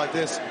games like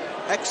this,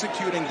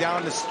 executing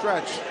down the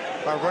stretch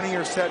by running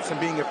your sets and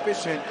being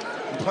efficient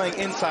and playing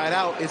inside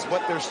out is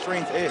what their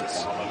strength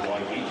is.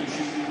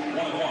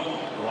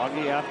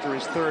 Waggy after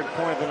his third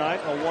point of the night,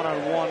 a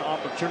one-on-one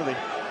opportunity.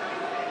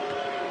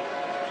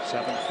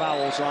 7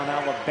 fouls on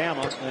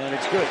Alabama, and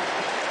it's good.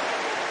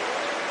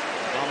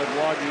 Ahmed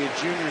Waggy, a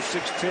junior,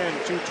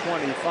 6'10",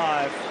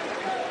 225.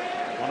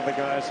 One of the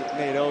guys that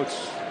Nate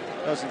Oates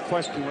doesn't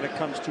question when it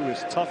comes to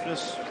his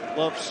toughness.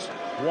 Loves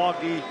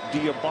Waggy.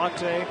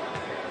 Diabate.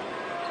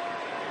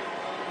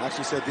 I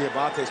actually said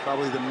Diabate is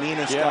probably the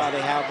meanest guy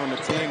they have on the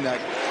team that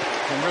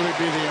can really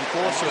be the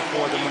enforcer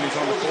for them when he's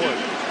on the court.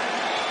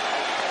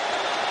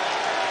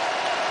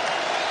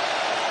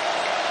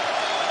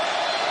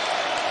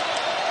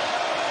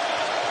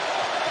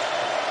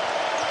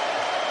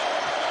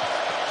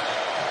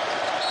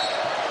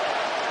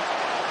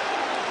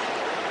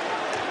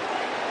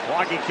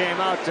 Waggy came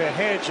out to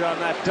hedge on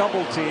that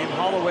double team.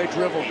 Holloway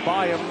dribbled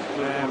by him,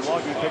 and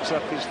Waggy picks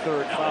up his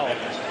third foul. And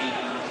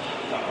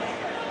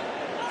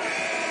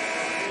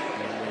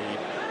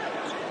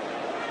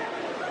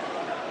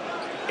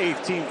the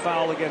 8th team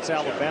foul against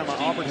Alabama.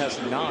 Auburn has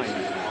 9.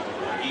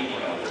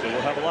 So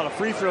we'll have a lot of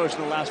free throws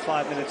in the last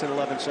 5 minutes and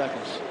 11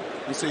 seconds.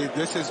 You see,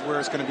 this is where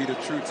it's going to be the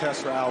true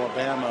test for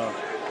Alabama,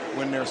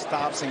 when there's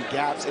stops and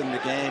gaps in the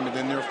game, and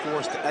then they're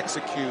forced to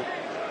execute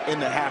in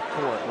the half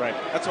court. Right.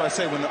 That's why I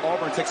say when the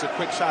Auburn takes a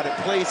quick shot, it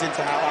plays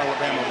into how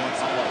Alabama wants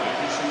to play.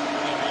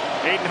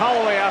 Aiden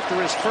Holloway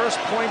after his first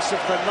points of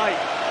the night.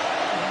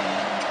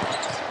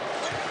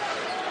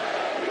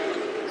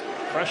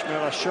 Freshman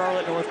out of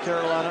Charlotte, North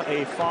Carolina,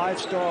 a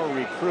 5-star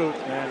recruit.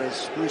 And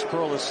as Bruce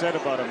Pearl has said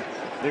about him,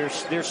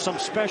 there's some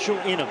special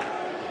in him.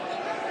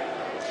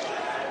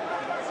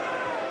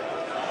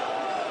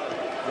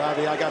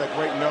 Ravi, I got a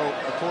great note.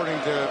 According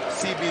to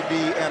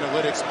CBB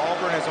Analytics,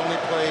 Auburn has only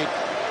played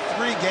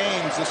 3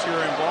 games this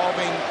year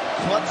involving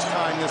clutch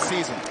time this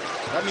season.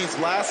 That means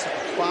last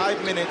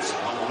 5 minutes,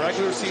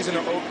 regular season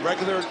or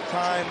regular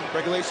time,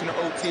 regulation or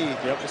OT,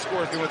 the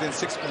score has been within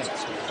 6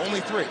 points.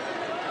 Only 3.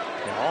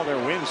 And all their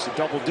wins, the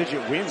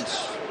double-digit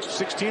wins.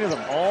 16 of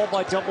them, all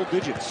by double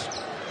digits.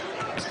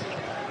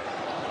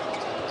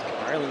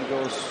 Ireland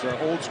goes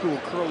old school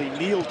curly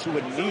kneel to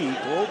a knee,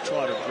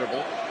 globetrotter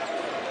dribble.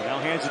 Now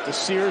hands it to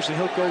Sears, and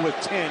he'll go with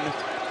 10.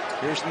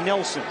 Here's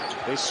Nelson.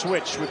 They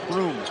switch with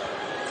Broom.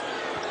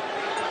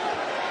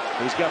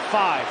 He's got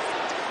 5.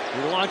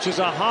 He launches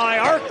a high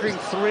arcing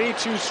 3,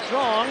 too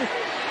strong.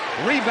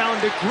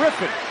 Rebound to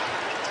Griffin.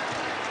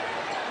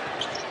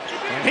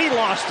 And he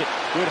lost it.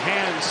 Good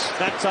hands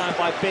that time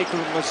by Baker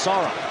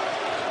Mazzara.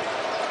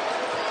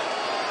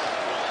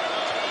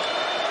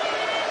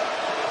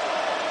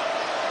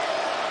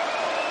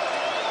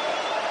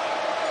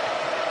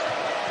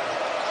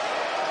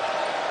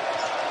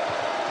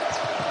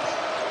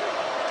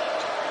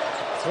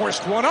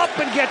 Forced one up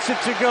and gets it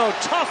to go.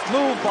 Tough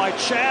move by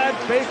Chad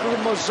Baker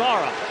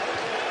Mazzara.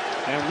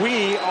 And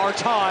we are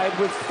tied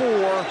with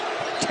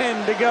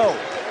 4:10 to go.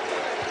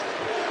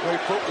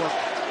 Great footwork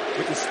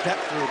with the step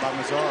through by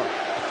Mazzara.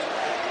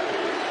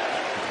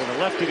 For the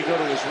lefty to go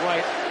to his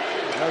right.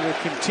 Another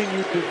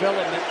continued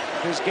development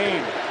of his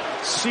game.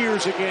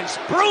 Sears against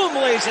Broom,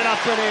 lays it up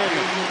and in.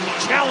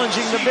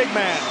 Challenging the big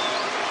man.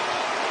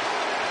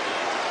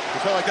 I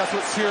felt like that's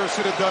what Sears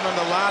should have done on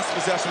the last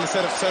possession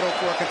instead of settle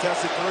for a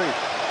contested 3.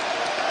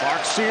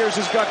 Mark Sears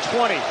has got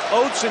 20.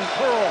 Oates and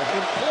Pearl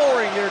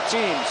imploring their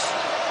teams.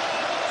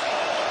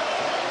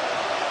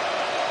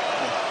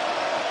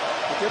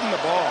 Give him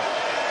the ball.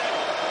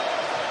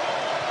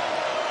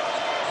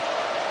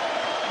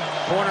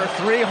 Corner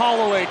 3,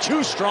 Holloway,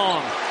 too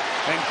strong.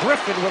 And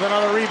Griffin with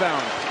another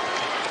rebound.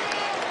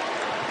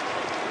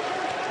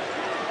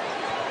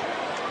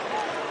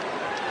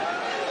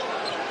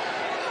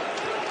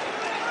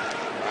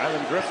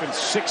 Rylan Griffin,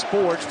 6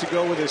 boards to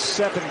go with his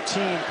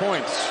 17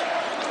 points.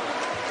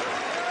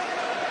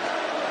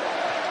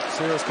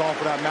 Sears calling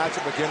for that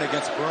matchup again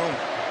against Broom.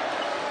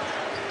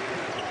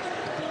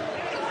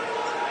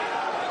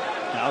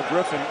 Now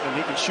Griffin, and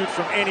he can shoot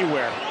from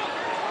anywhere.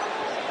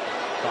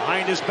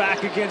 Behind his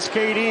back against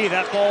KD.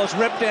 That ball is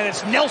ripped, and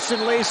it's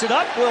Nelson lays it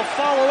up. Will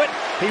follow it.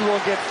 He will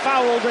get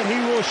fouled, and he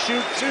will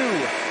shoot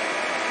 2.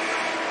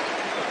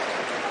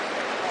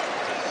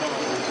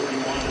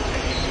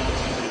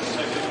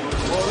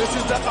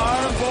 This is the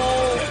Iron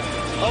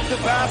Bowl of the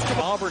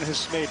basketball. Auburn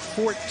has made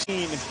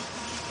 14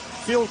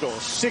 field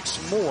goals,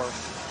 6 more,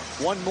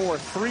 1 more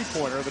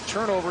three-pointer. The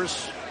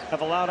turnovers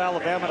have allowed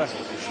Alabama to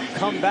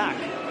come back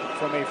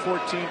from a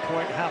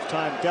 14-point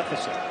halftime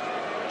deficit.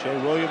 Jay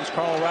Williams,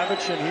 Carl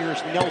Ravitch, and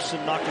here's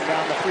Nelson knocking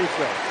down the free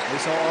throw. We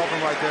saw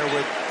Auburn right there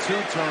with 2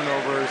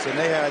 turnovers, and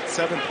they had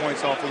 7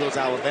 points off of those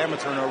Alabama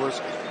turnovers,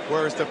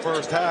 whereas the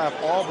first half,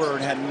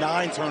 Auburn had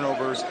 9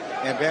 turnovers,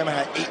 and Bama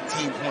had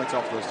 18 points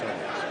off of those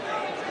turnovers.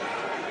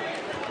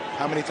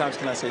 How many times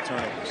can I say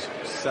turnovers?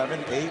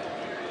 7, 8?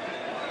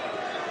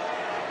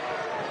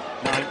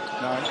 9.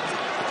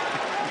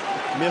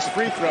 Missed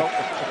free throw.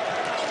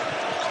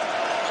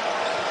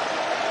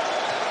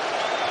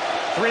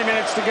 3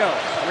 minutes to go.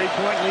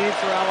 3-point lead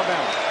for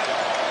Alabama.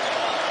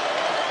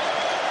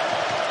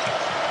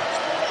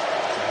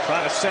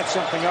 Trying to set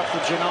something up for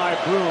Janai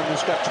Broome,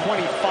 who's got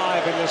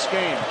 25 in this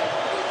game.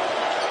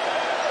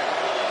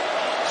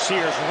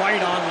 Sears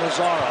right on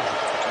Lazara.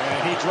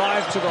 And he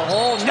drives to the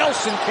hole.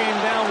 Nelson came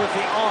down with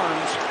the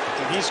arms,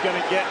 and he's going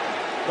to get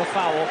the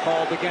foul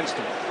called against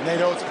him.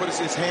 Nate Oates puts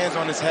his hands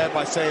on his head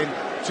by saying,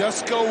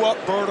 just go up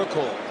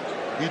vertical.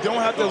 You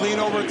don't have to lean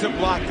over to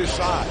block this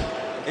shot.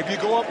 If you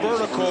go up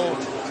vertical,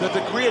 the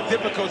degree of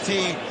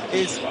difficulty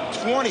is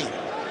 20.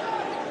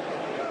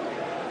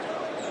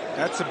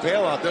 That's a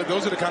bailout.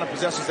 Those are the kind of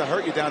possessions that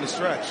hurt you down the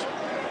stretch.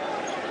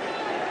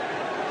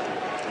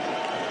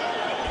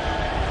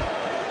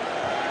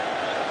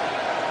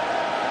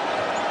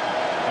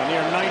 A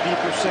near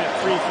 90%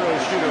 free throw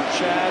shooter,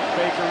 Chad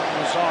Baker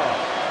Mazara.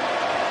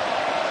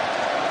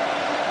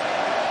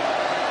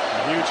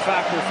 A huge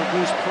factor for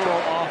Goose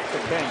Pearl off the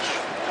bench.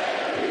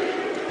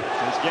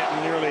 He's getting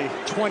nearly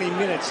 20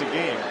 minutes a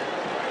game.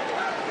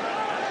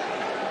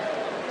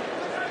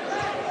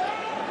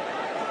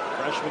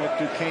 Freshman at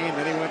Duquesne,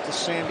 then he went to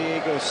San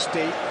Diego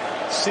State.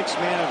 6th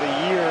man of the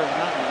year,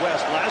 Mountain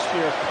West. Last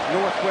year,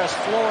 Northwest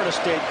Florida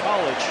State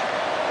College.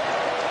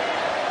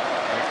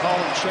 They call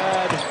him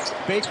Chad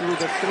Baker,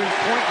 the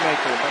three-point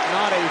maker, but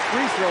not a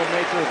free throw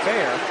maker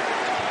there.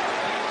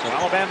 So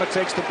Alabama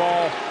takes the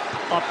ball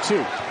up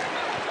 2.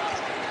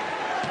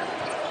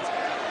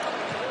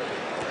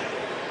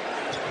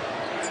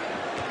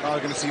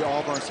 Probably going to see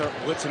Auburn start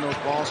blitzing those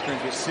ball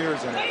screens with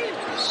Sears in it.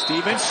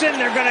 Stevenson,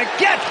 they're going to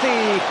get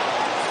the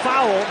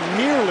foul,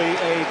 nearly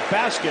a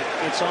basket.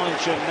 It's on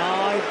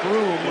Janai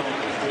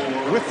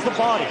Broome with the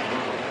body.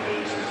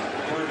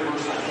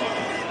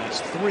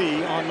 It's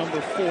 3 on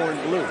number 4 in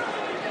blue.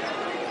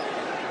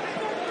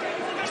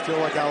 I feel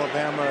like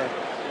Alabama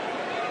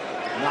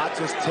not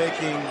just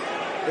taking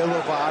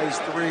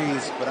ill-advised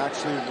threes, but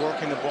actually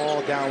working the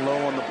ball down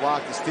low on the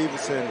block to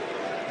Stevenson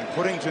and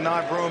putting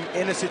Janai Broome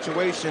in a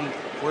situation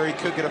where he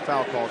could get a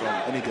foul called on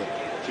him, and he did.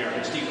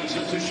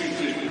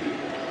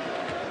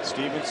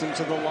 Stevenson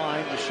to the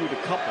line to shoot a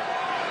couple.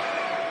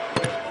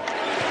 The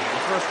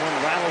first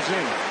one rattles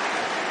in.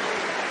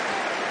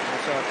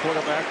 That's our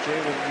quarterback,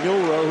 Jalen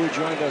Milroe, who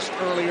joined us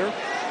earlier.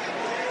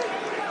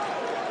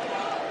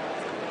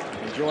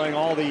 Enjoying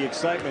all the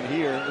excitement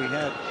here. We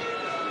had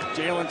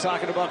Jalen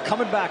talking about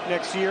coming back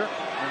next year.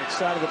 And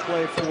excited to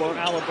play for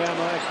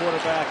Alabama at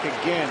quarterback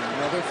again.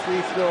 Another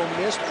free throw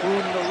missed.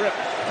 Broome the rip.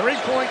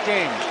 3-point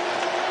game.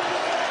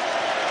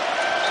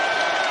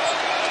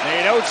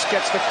 Nate Oates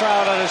gets the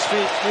crowd on his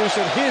feet,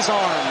 using his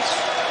arms.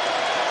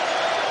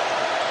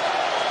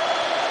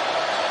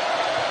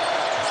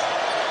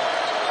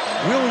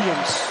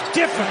 Williams,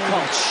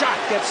 difficult shot,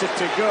 gets it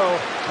to go.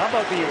 How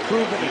about the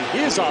improvement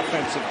in his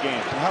offensive game?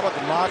 And how about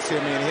the moxie?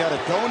 I mean, he had a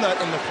donut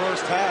in the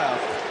first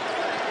half,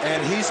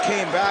 and he's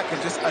came back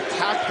and just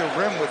attacked the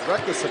rim with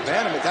reckless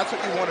abandonment. That's what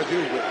you want to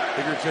do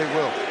if you're Jay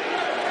Will.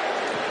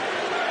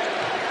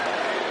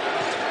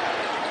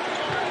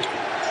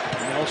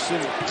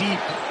 Nelson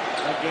deep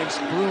against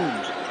Broome.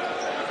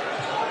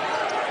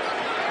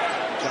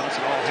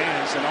 Johnson all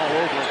hands and all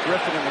over.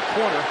 Griffin in the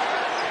corner.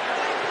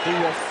 He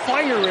will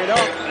fire it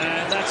up,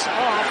 and that's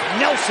off.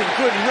 Nelson,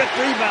 good rip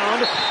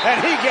rebound,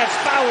 and he gets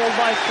fouled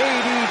by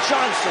K.D.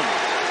 Johnson.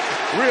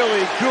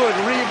 Really good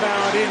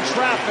rebound in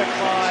traffic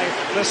by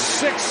the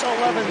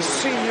 6'11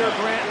 senior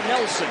Grant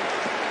Nelson.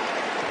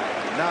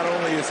 Not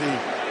only is he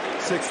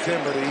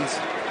 6'10", but he's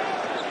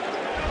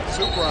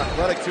super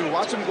athletic too.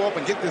 Watch him go up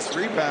and get this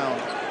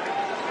rebound.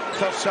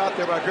 Tough shot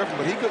there by Griffin,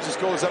 but he just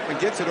goes up and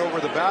gets it over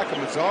the back of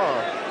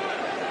Mazara.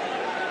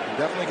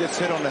 Definitely gets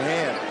hit on the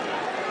hand.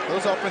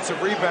 Those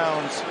offensive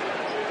rebounds,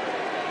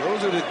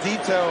 those are the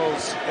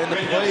details and the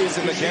plays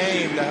in the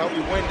game that help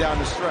you win down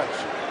the stretch.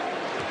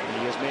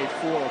 He has made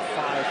 4 of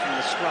 5 from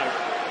the stripe.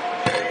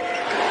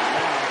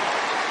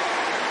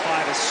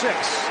 5 of 6.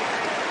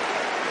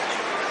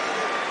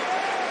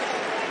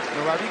 You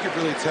know, Rob, you could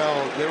really tell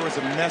there was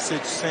a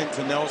message sent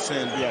to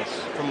Nelson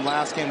from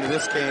last game to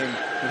this game.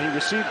 And he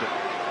received it.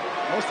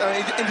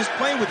 And just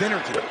playing with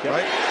energy,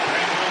 right?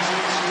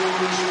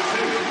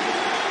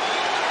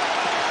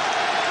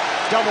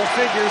 Double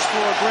figures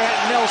for Grant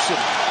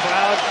Nelson.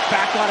 Crowd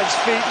back on its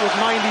feet with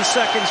 90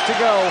 seconds to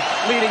go,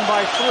 leading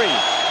by 3.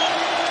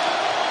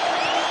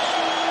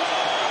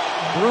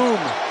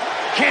 Broome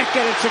can't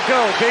get it to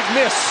go. Big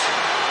miss.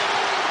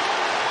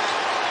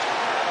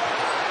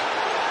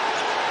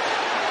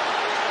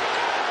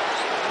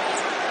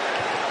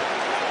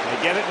 They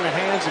get it in the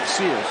hands of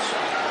Sears.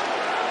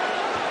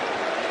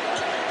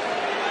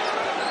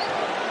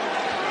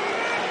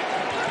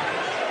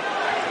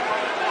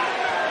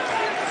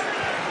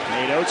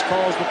 Nate Oates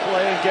calls the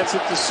play and gets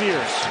it to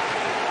Sears.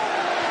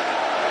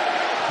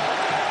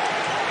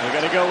 They're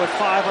going to go with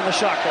 5 on the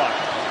shot clock.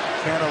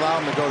 Can't allow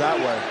him to go that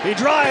way. He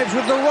drives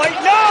with the right.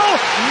 No!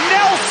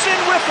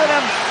 Nelson with an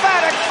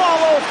emphatic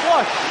follow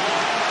flush.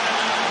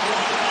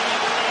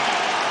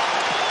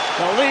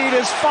 The lead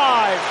is 5.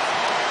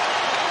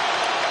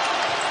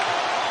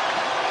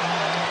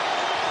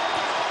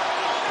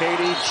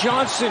 Katie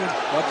Johnson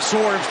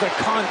absorbs the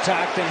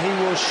contact and he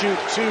will shoot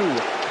 2.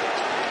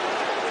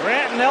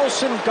 Grant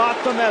Nelson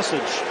got the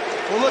message.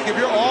 Well, look, if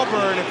you're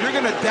Auburn, if you're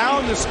going to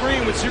down the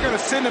screen, which you're going to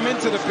send him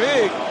into the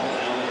big,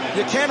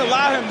 you can't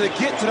allow him to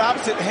get to the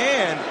opposite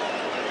hand.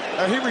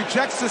 He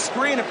rejects the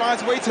screen and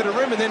finds a way to the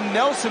rim, and then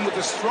Nelson with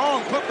a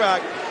strong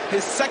putback,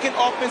 his second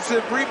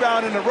offensive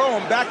rebound in a row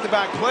on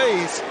back-to-back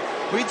plays.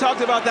 We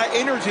talked about that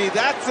energy.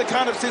 That's the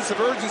kind of sense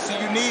of urgency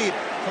you need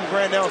from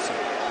Grant Nelson.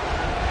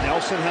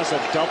 Nelson has a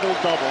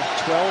double-double,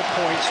 12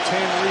 points,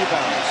 10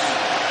 rebounds.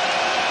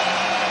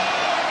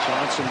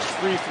 Johnson's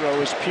free throw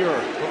is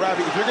pure. But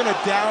Ravi, if you're going to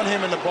down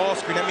him in the ball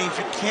screen, that means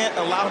you can't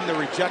allow him to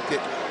reject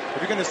it. If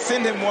you're going to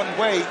send him one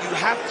way, you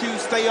have to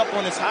stay up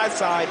on his high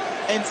side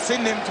and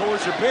send him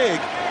towards your big.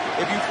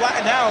 If you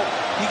flatten out,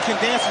 he can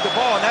dance with the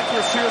ball, and that's where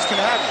Sears can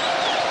have it.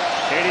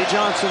 Katie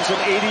Johnson's an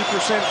 80%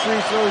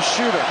 free throw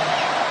shooter.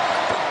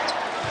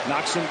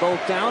 Knocks them both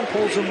down,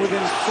 pulls them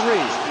within 3.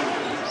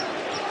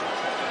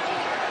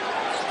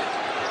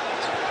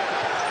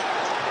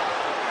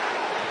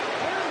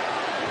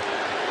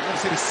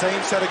 See the same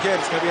set again.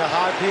 It's going to be a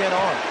high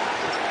PNR.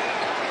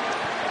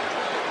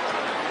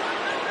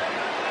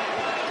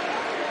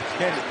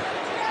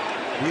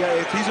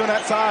 If he's on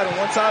that side, on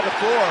one side of the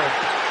floor,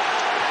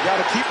 you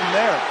got to keep him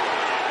there.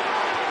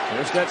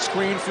 There's that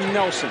screen from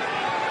Nelson.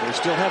 They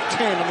still have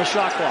 10 on the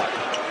shot clock.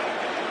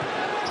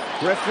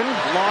 Griffin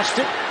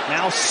lost it.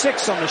 Now 6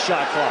 on the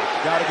shot clock.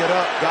 Got to get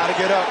up. Got to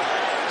get up.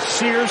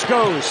 Sears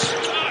goes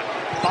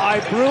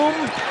by Broom.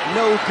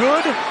 No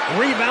good.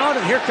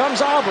 Rebound, and here comes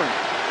Auburn.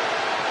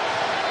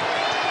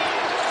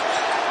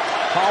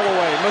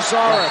 Holloway,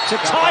 Mazzara to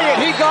tie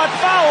it. He got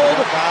fouled.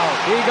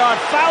 He got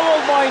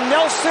fouled by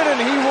Nelson, and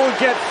he will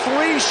get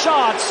 3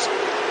 shots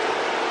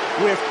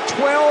with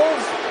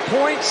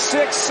 12.6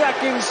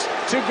 seconds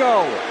to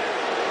go.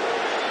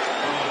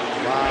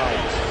 Wow.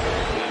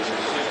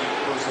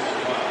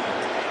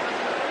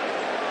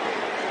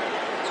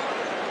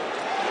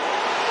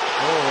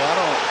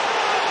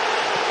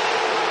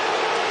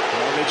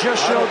 Well, they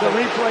just showed the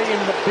replay in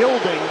the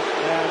building,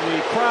 and the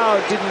crowd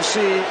didn't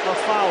see a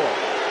foul.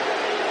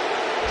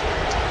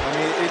 I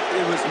mean,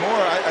 it was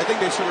more, I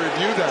think they should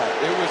review that.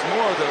 It was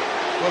more of the,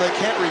 well, they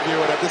can't review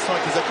it at this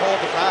point because they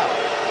called the foul.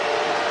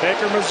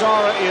 Baker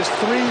Mazzara is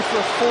 3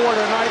 for 4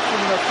 tonight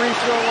from the free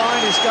throw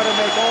line. He's got to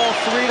make all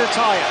 3 to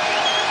tie it.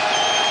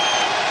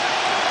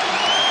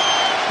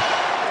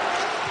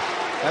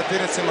 That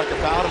didn't seem like a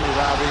foul to me,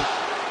 Robbie.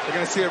 You're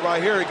going to see it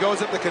right here. He goes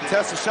up to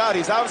contest the shot.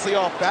 He's obviously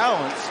off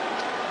balance.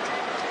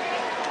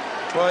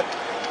 But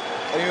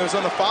he was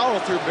on the follow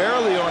through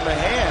barely on the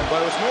hand,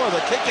 but it was more of the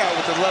kick out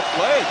with the left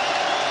leg.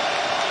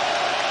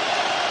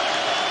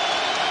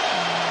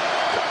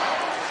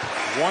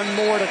 One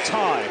more to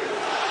tie.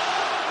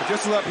 But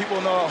just to let people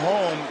know at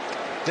home,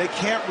 they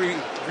can't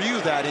review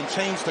that and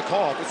change the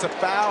call. If it's a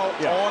foul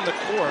on the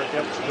court,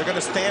 they're going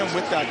to stand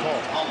with that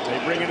call. They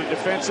bring in a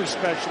defensive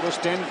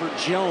specialist, Denver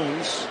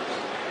Jones,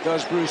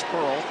 does Bruce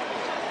Pearl,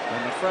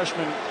 and the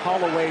freshman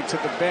Holloway to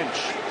the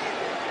bench.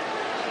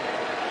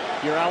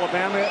 You're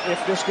Alabama.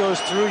 If this goes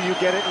through, you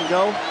get it and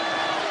go.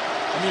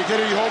 I mean, you get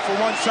it, you hold for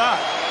one shot.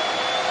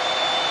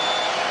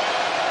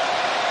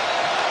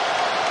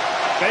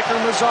 Baker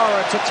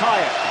Mazzara to tie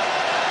it.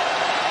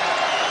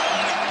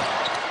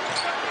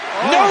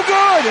 No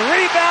good!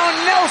 Rebound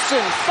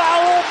Nelson.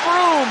 Foul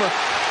Broom.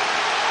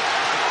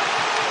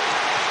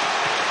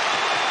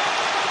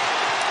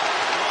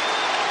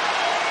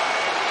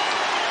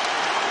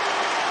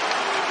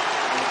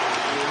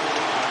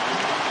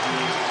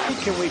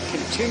 Can we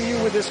continue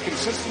with this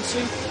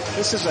consistency?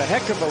 This is a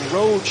heck of a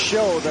road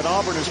show that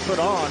Auburn has put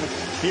on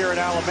here in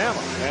Alabama.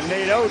 And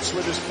Nate Oates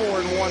with his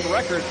 4-1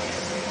 record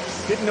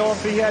didn't know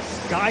if he had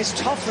guys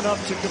tough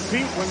enough to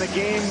compete when the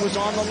game was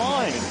on the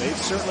line. And they've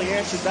certainly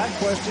answered that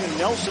question. And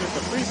Nelson at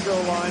the free throw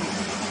line,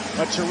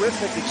 a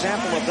terrific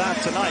example of that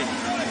tonight,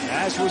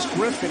 as was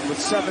Griffin with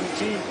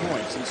 17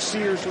 points and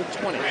Sears with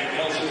 20. 2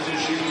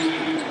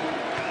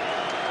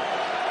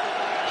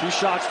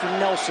 shots from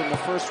Nelson. The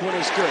first one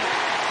is good.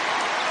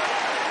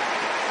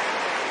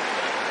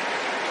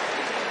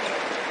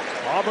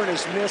 Auburn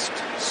has missed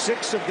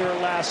 6 of their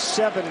last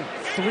 7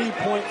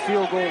 3-point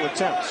field goal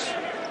attempts.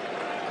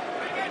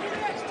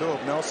 Still,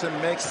 if Nelson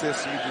makes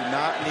this, you do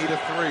not need a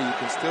 3. You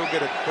can still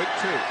get a quick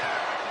 2.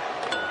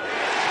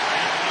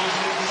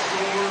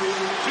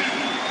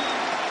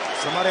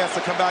 Somebody has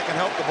to come back and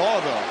help the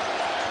ball, though.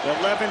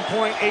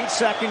 11.8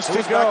 seconds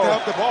Who's to go. back to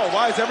help the ball?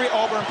 Why is every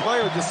Auburn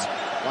player just...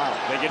 Wow.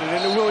 They get it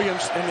into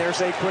Williams, and there's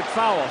a quick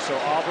foul. So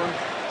Auburn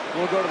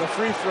will go to the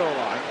free throw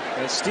line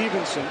as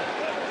Stevenson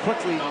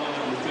quickly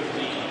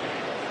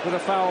with a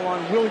foul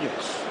on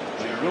Williams.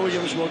 And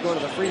Williams will go to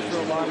the free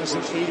throw line as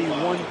an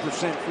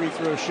 81% free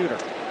throw shooter.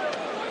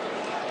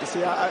 You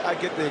see, I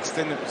get the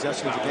extended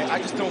possession of the game. I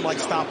just don't like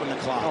stopping the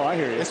clock. Oh, I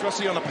hear you.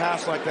 Especially on a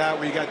pass like that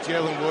where you got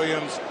Jalen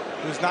Williams,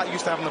 who's not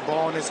used to having the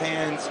ball in his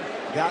hands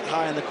that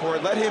high in the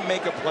court. Let him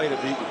make a play to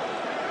beat you.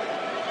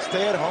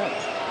 Stay at home.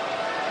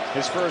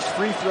 His first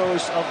free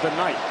throws of the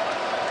night.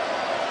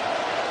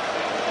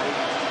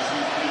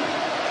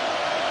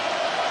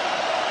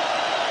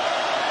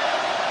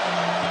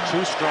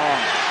 Too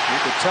strong. You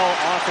could tell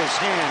off his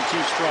hand,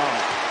 too strong.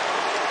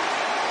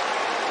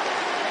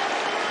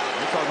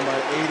 We're talking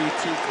about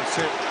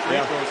 82%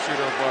 free throw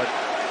shooter, but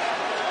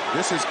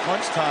this is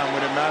crunch time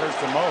when it matters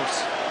the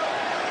most.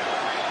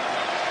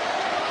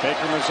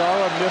 Baker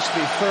Mazzara missed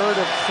the third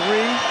of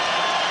 3.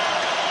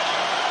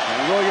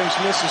 And Williams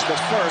misses the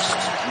first,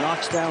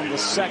 knocks down the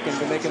second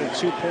to make it a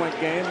 2-point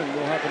game, and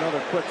we'll have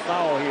another quick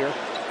foul here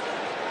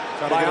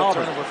by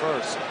Auburn. Turnover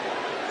first.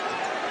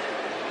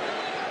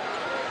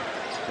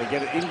 They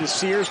get it into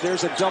Sears.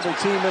 There's a double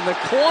team in the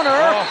corner,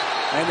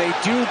 and they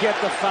do get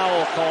the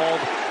foul called.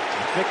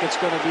 I think it's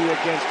going to be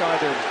against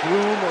either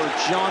Broom or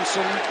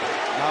Johnson.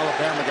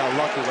 Alabama got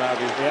lucky,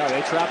 Robbie. Yeah,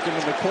 they trapped him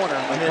in the corner.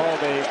 They called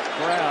a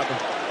grab.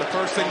 The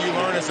first thing you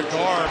learn is a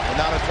guard and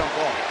not a jump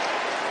ball.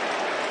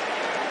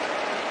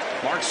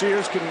 Mark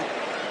Sears can,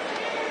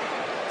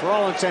 for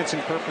all intents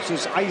and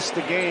purposes, ice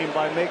the game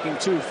by making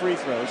 2 free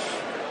throws.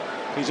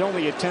 He's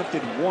only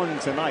attempted 1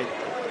 tonight,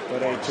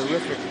 but a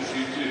terrific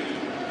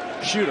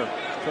shooter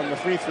from the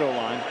free throw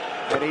line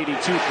at 82%.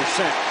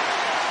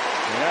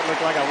 And that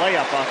looked like a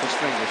layup off his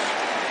fingers.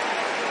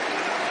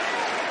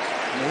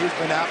 I mean, he's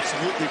been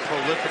absolutely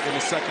prolific in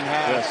the second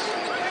half. Yes.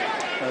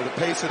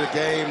 The pace of the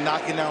game,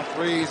 knocking down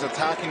threes,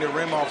 attacking the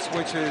rim off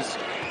switches.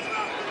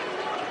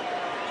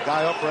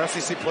 Guy up for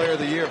SEC Player of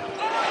the Year.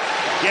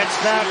 Gets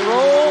that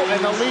roll, and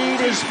the lead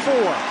is 4.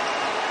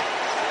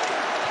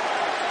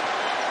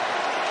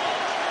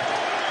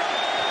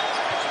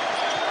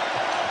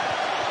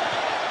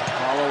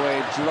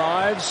 Holloway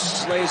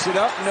drives, lays it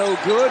up, no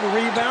good.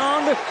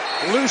 Rebound,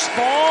 loose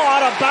ball,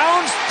 out of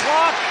bounds.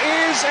 Clock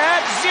is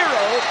at 0.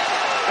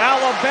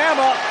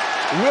 Alabama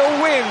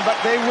will win, but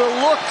they will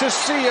look to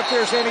see if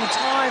there's any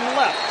time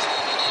left.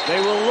 They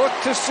will look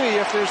to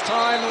see if there's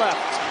time left.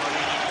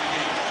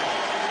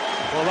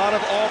 Well, a lot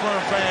of Auburn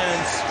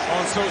fans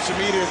on social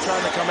media are trying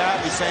to come at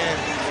me saying,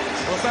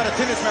 well, it's not a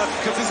tennis match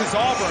because this is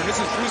Auburn.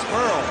 This is Bruce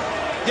Pearl.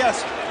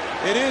 Yes,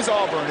 it is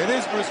Auburn. It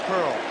is Bruce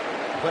Pearl.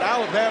 But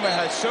Alabama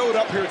has showed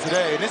up here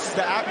today, and this is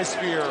the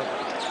atmosphere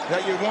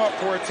that you want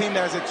for a team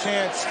that has a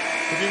chance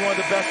to be one of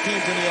the best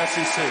teams in the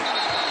SEC.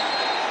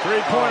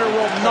 Three-pointer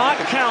will not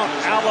count.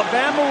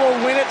 Alabama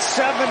will win it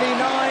 79-75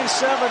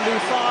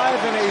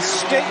 in a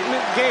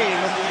statement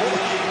game.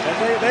 And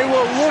they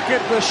will look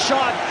at the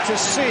shot to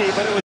see,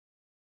 but it was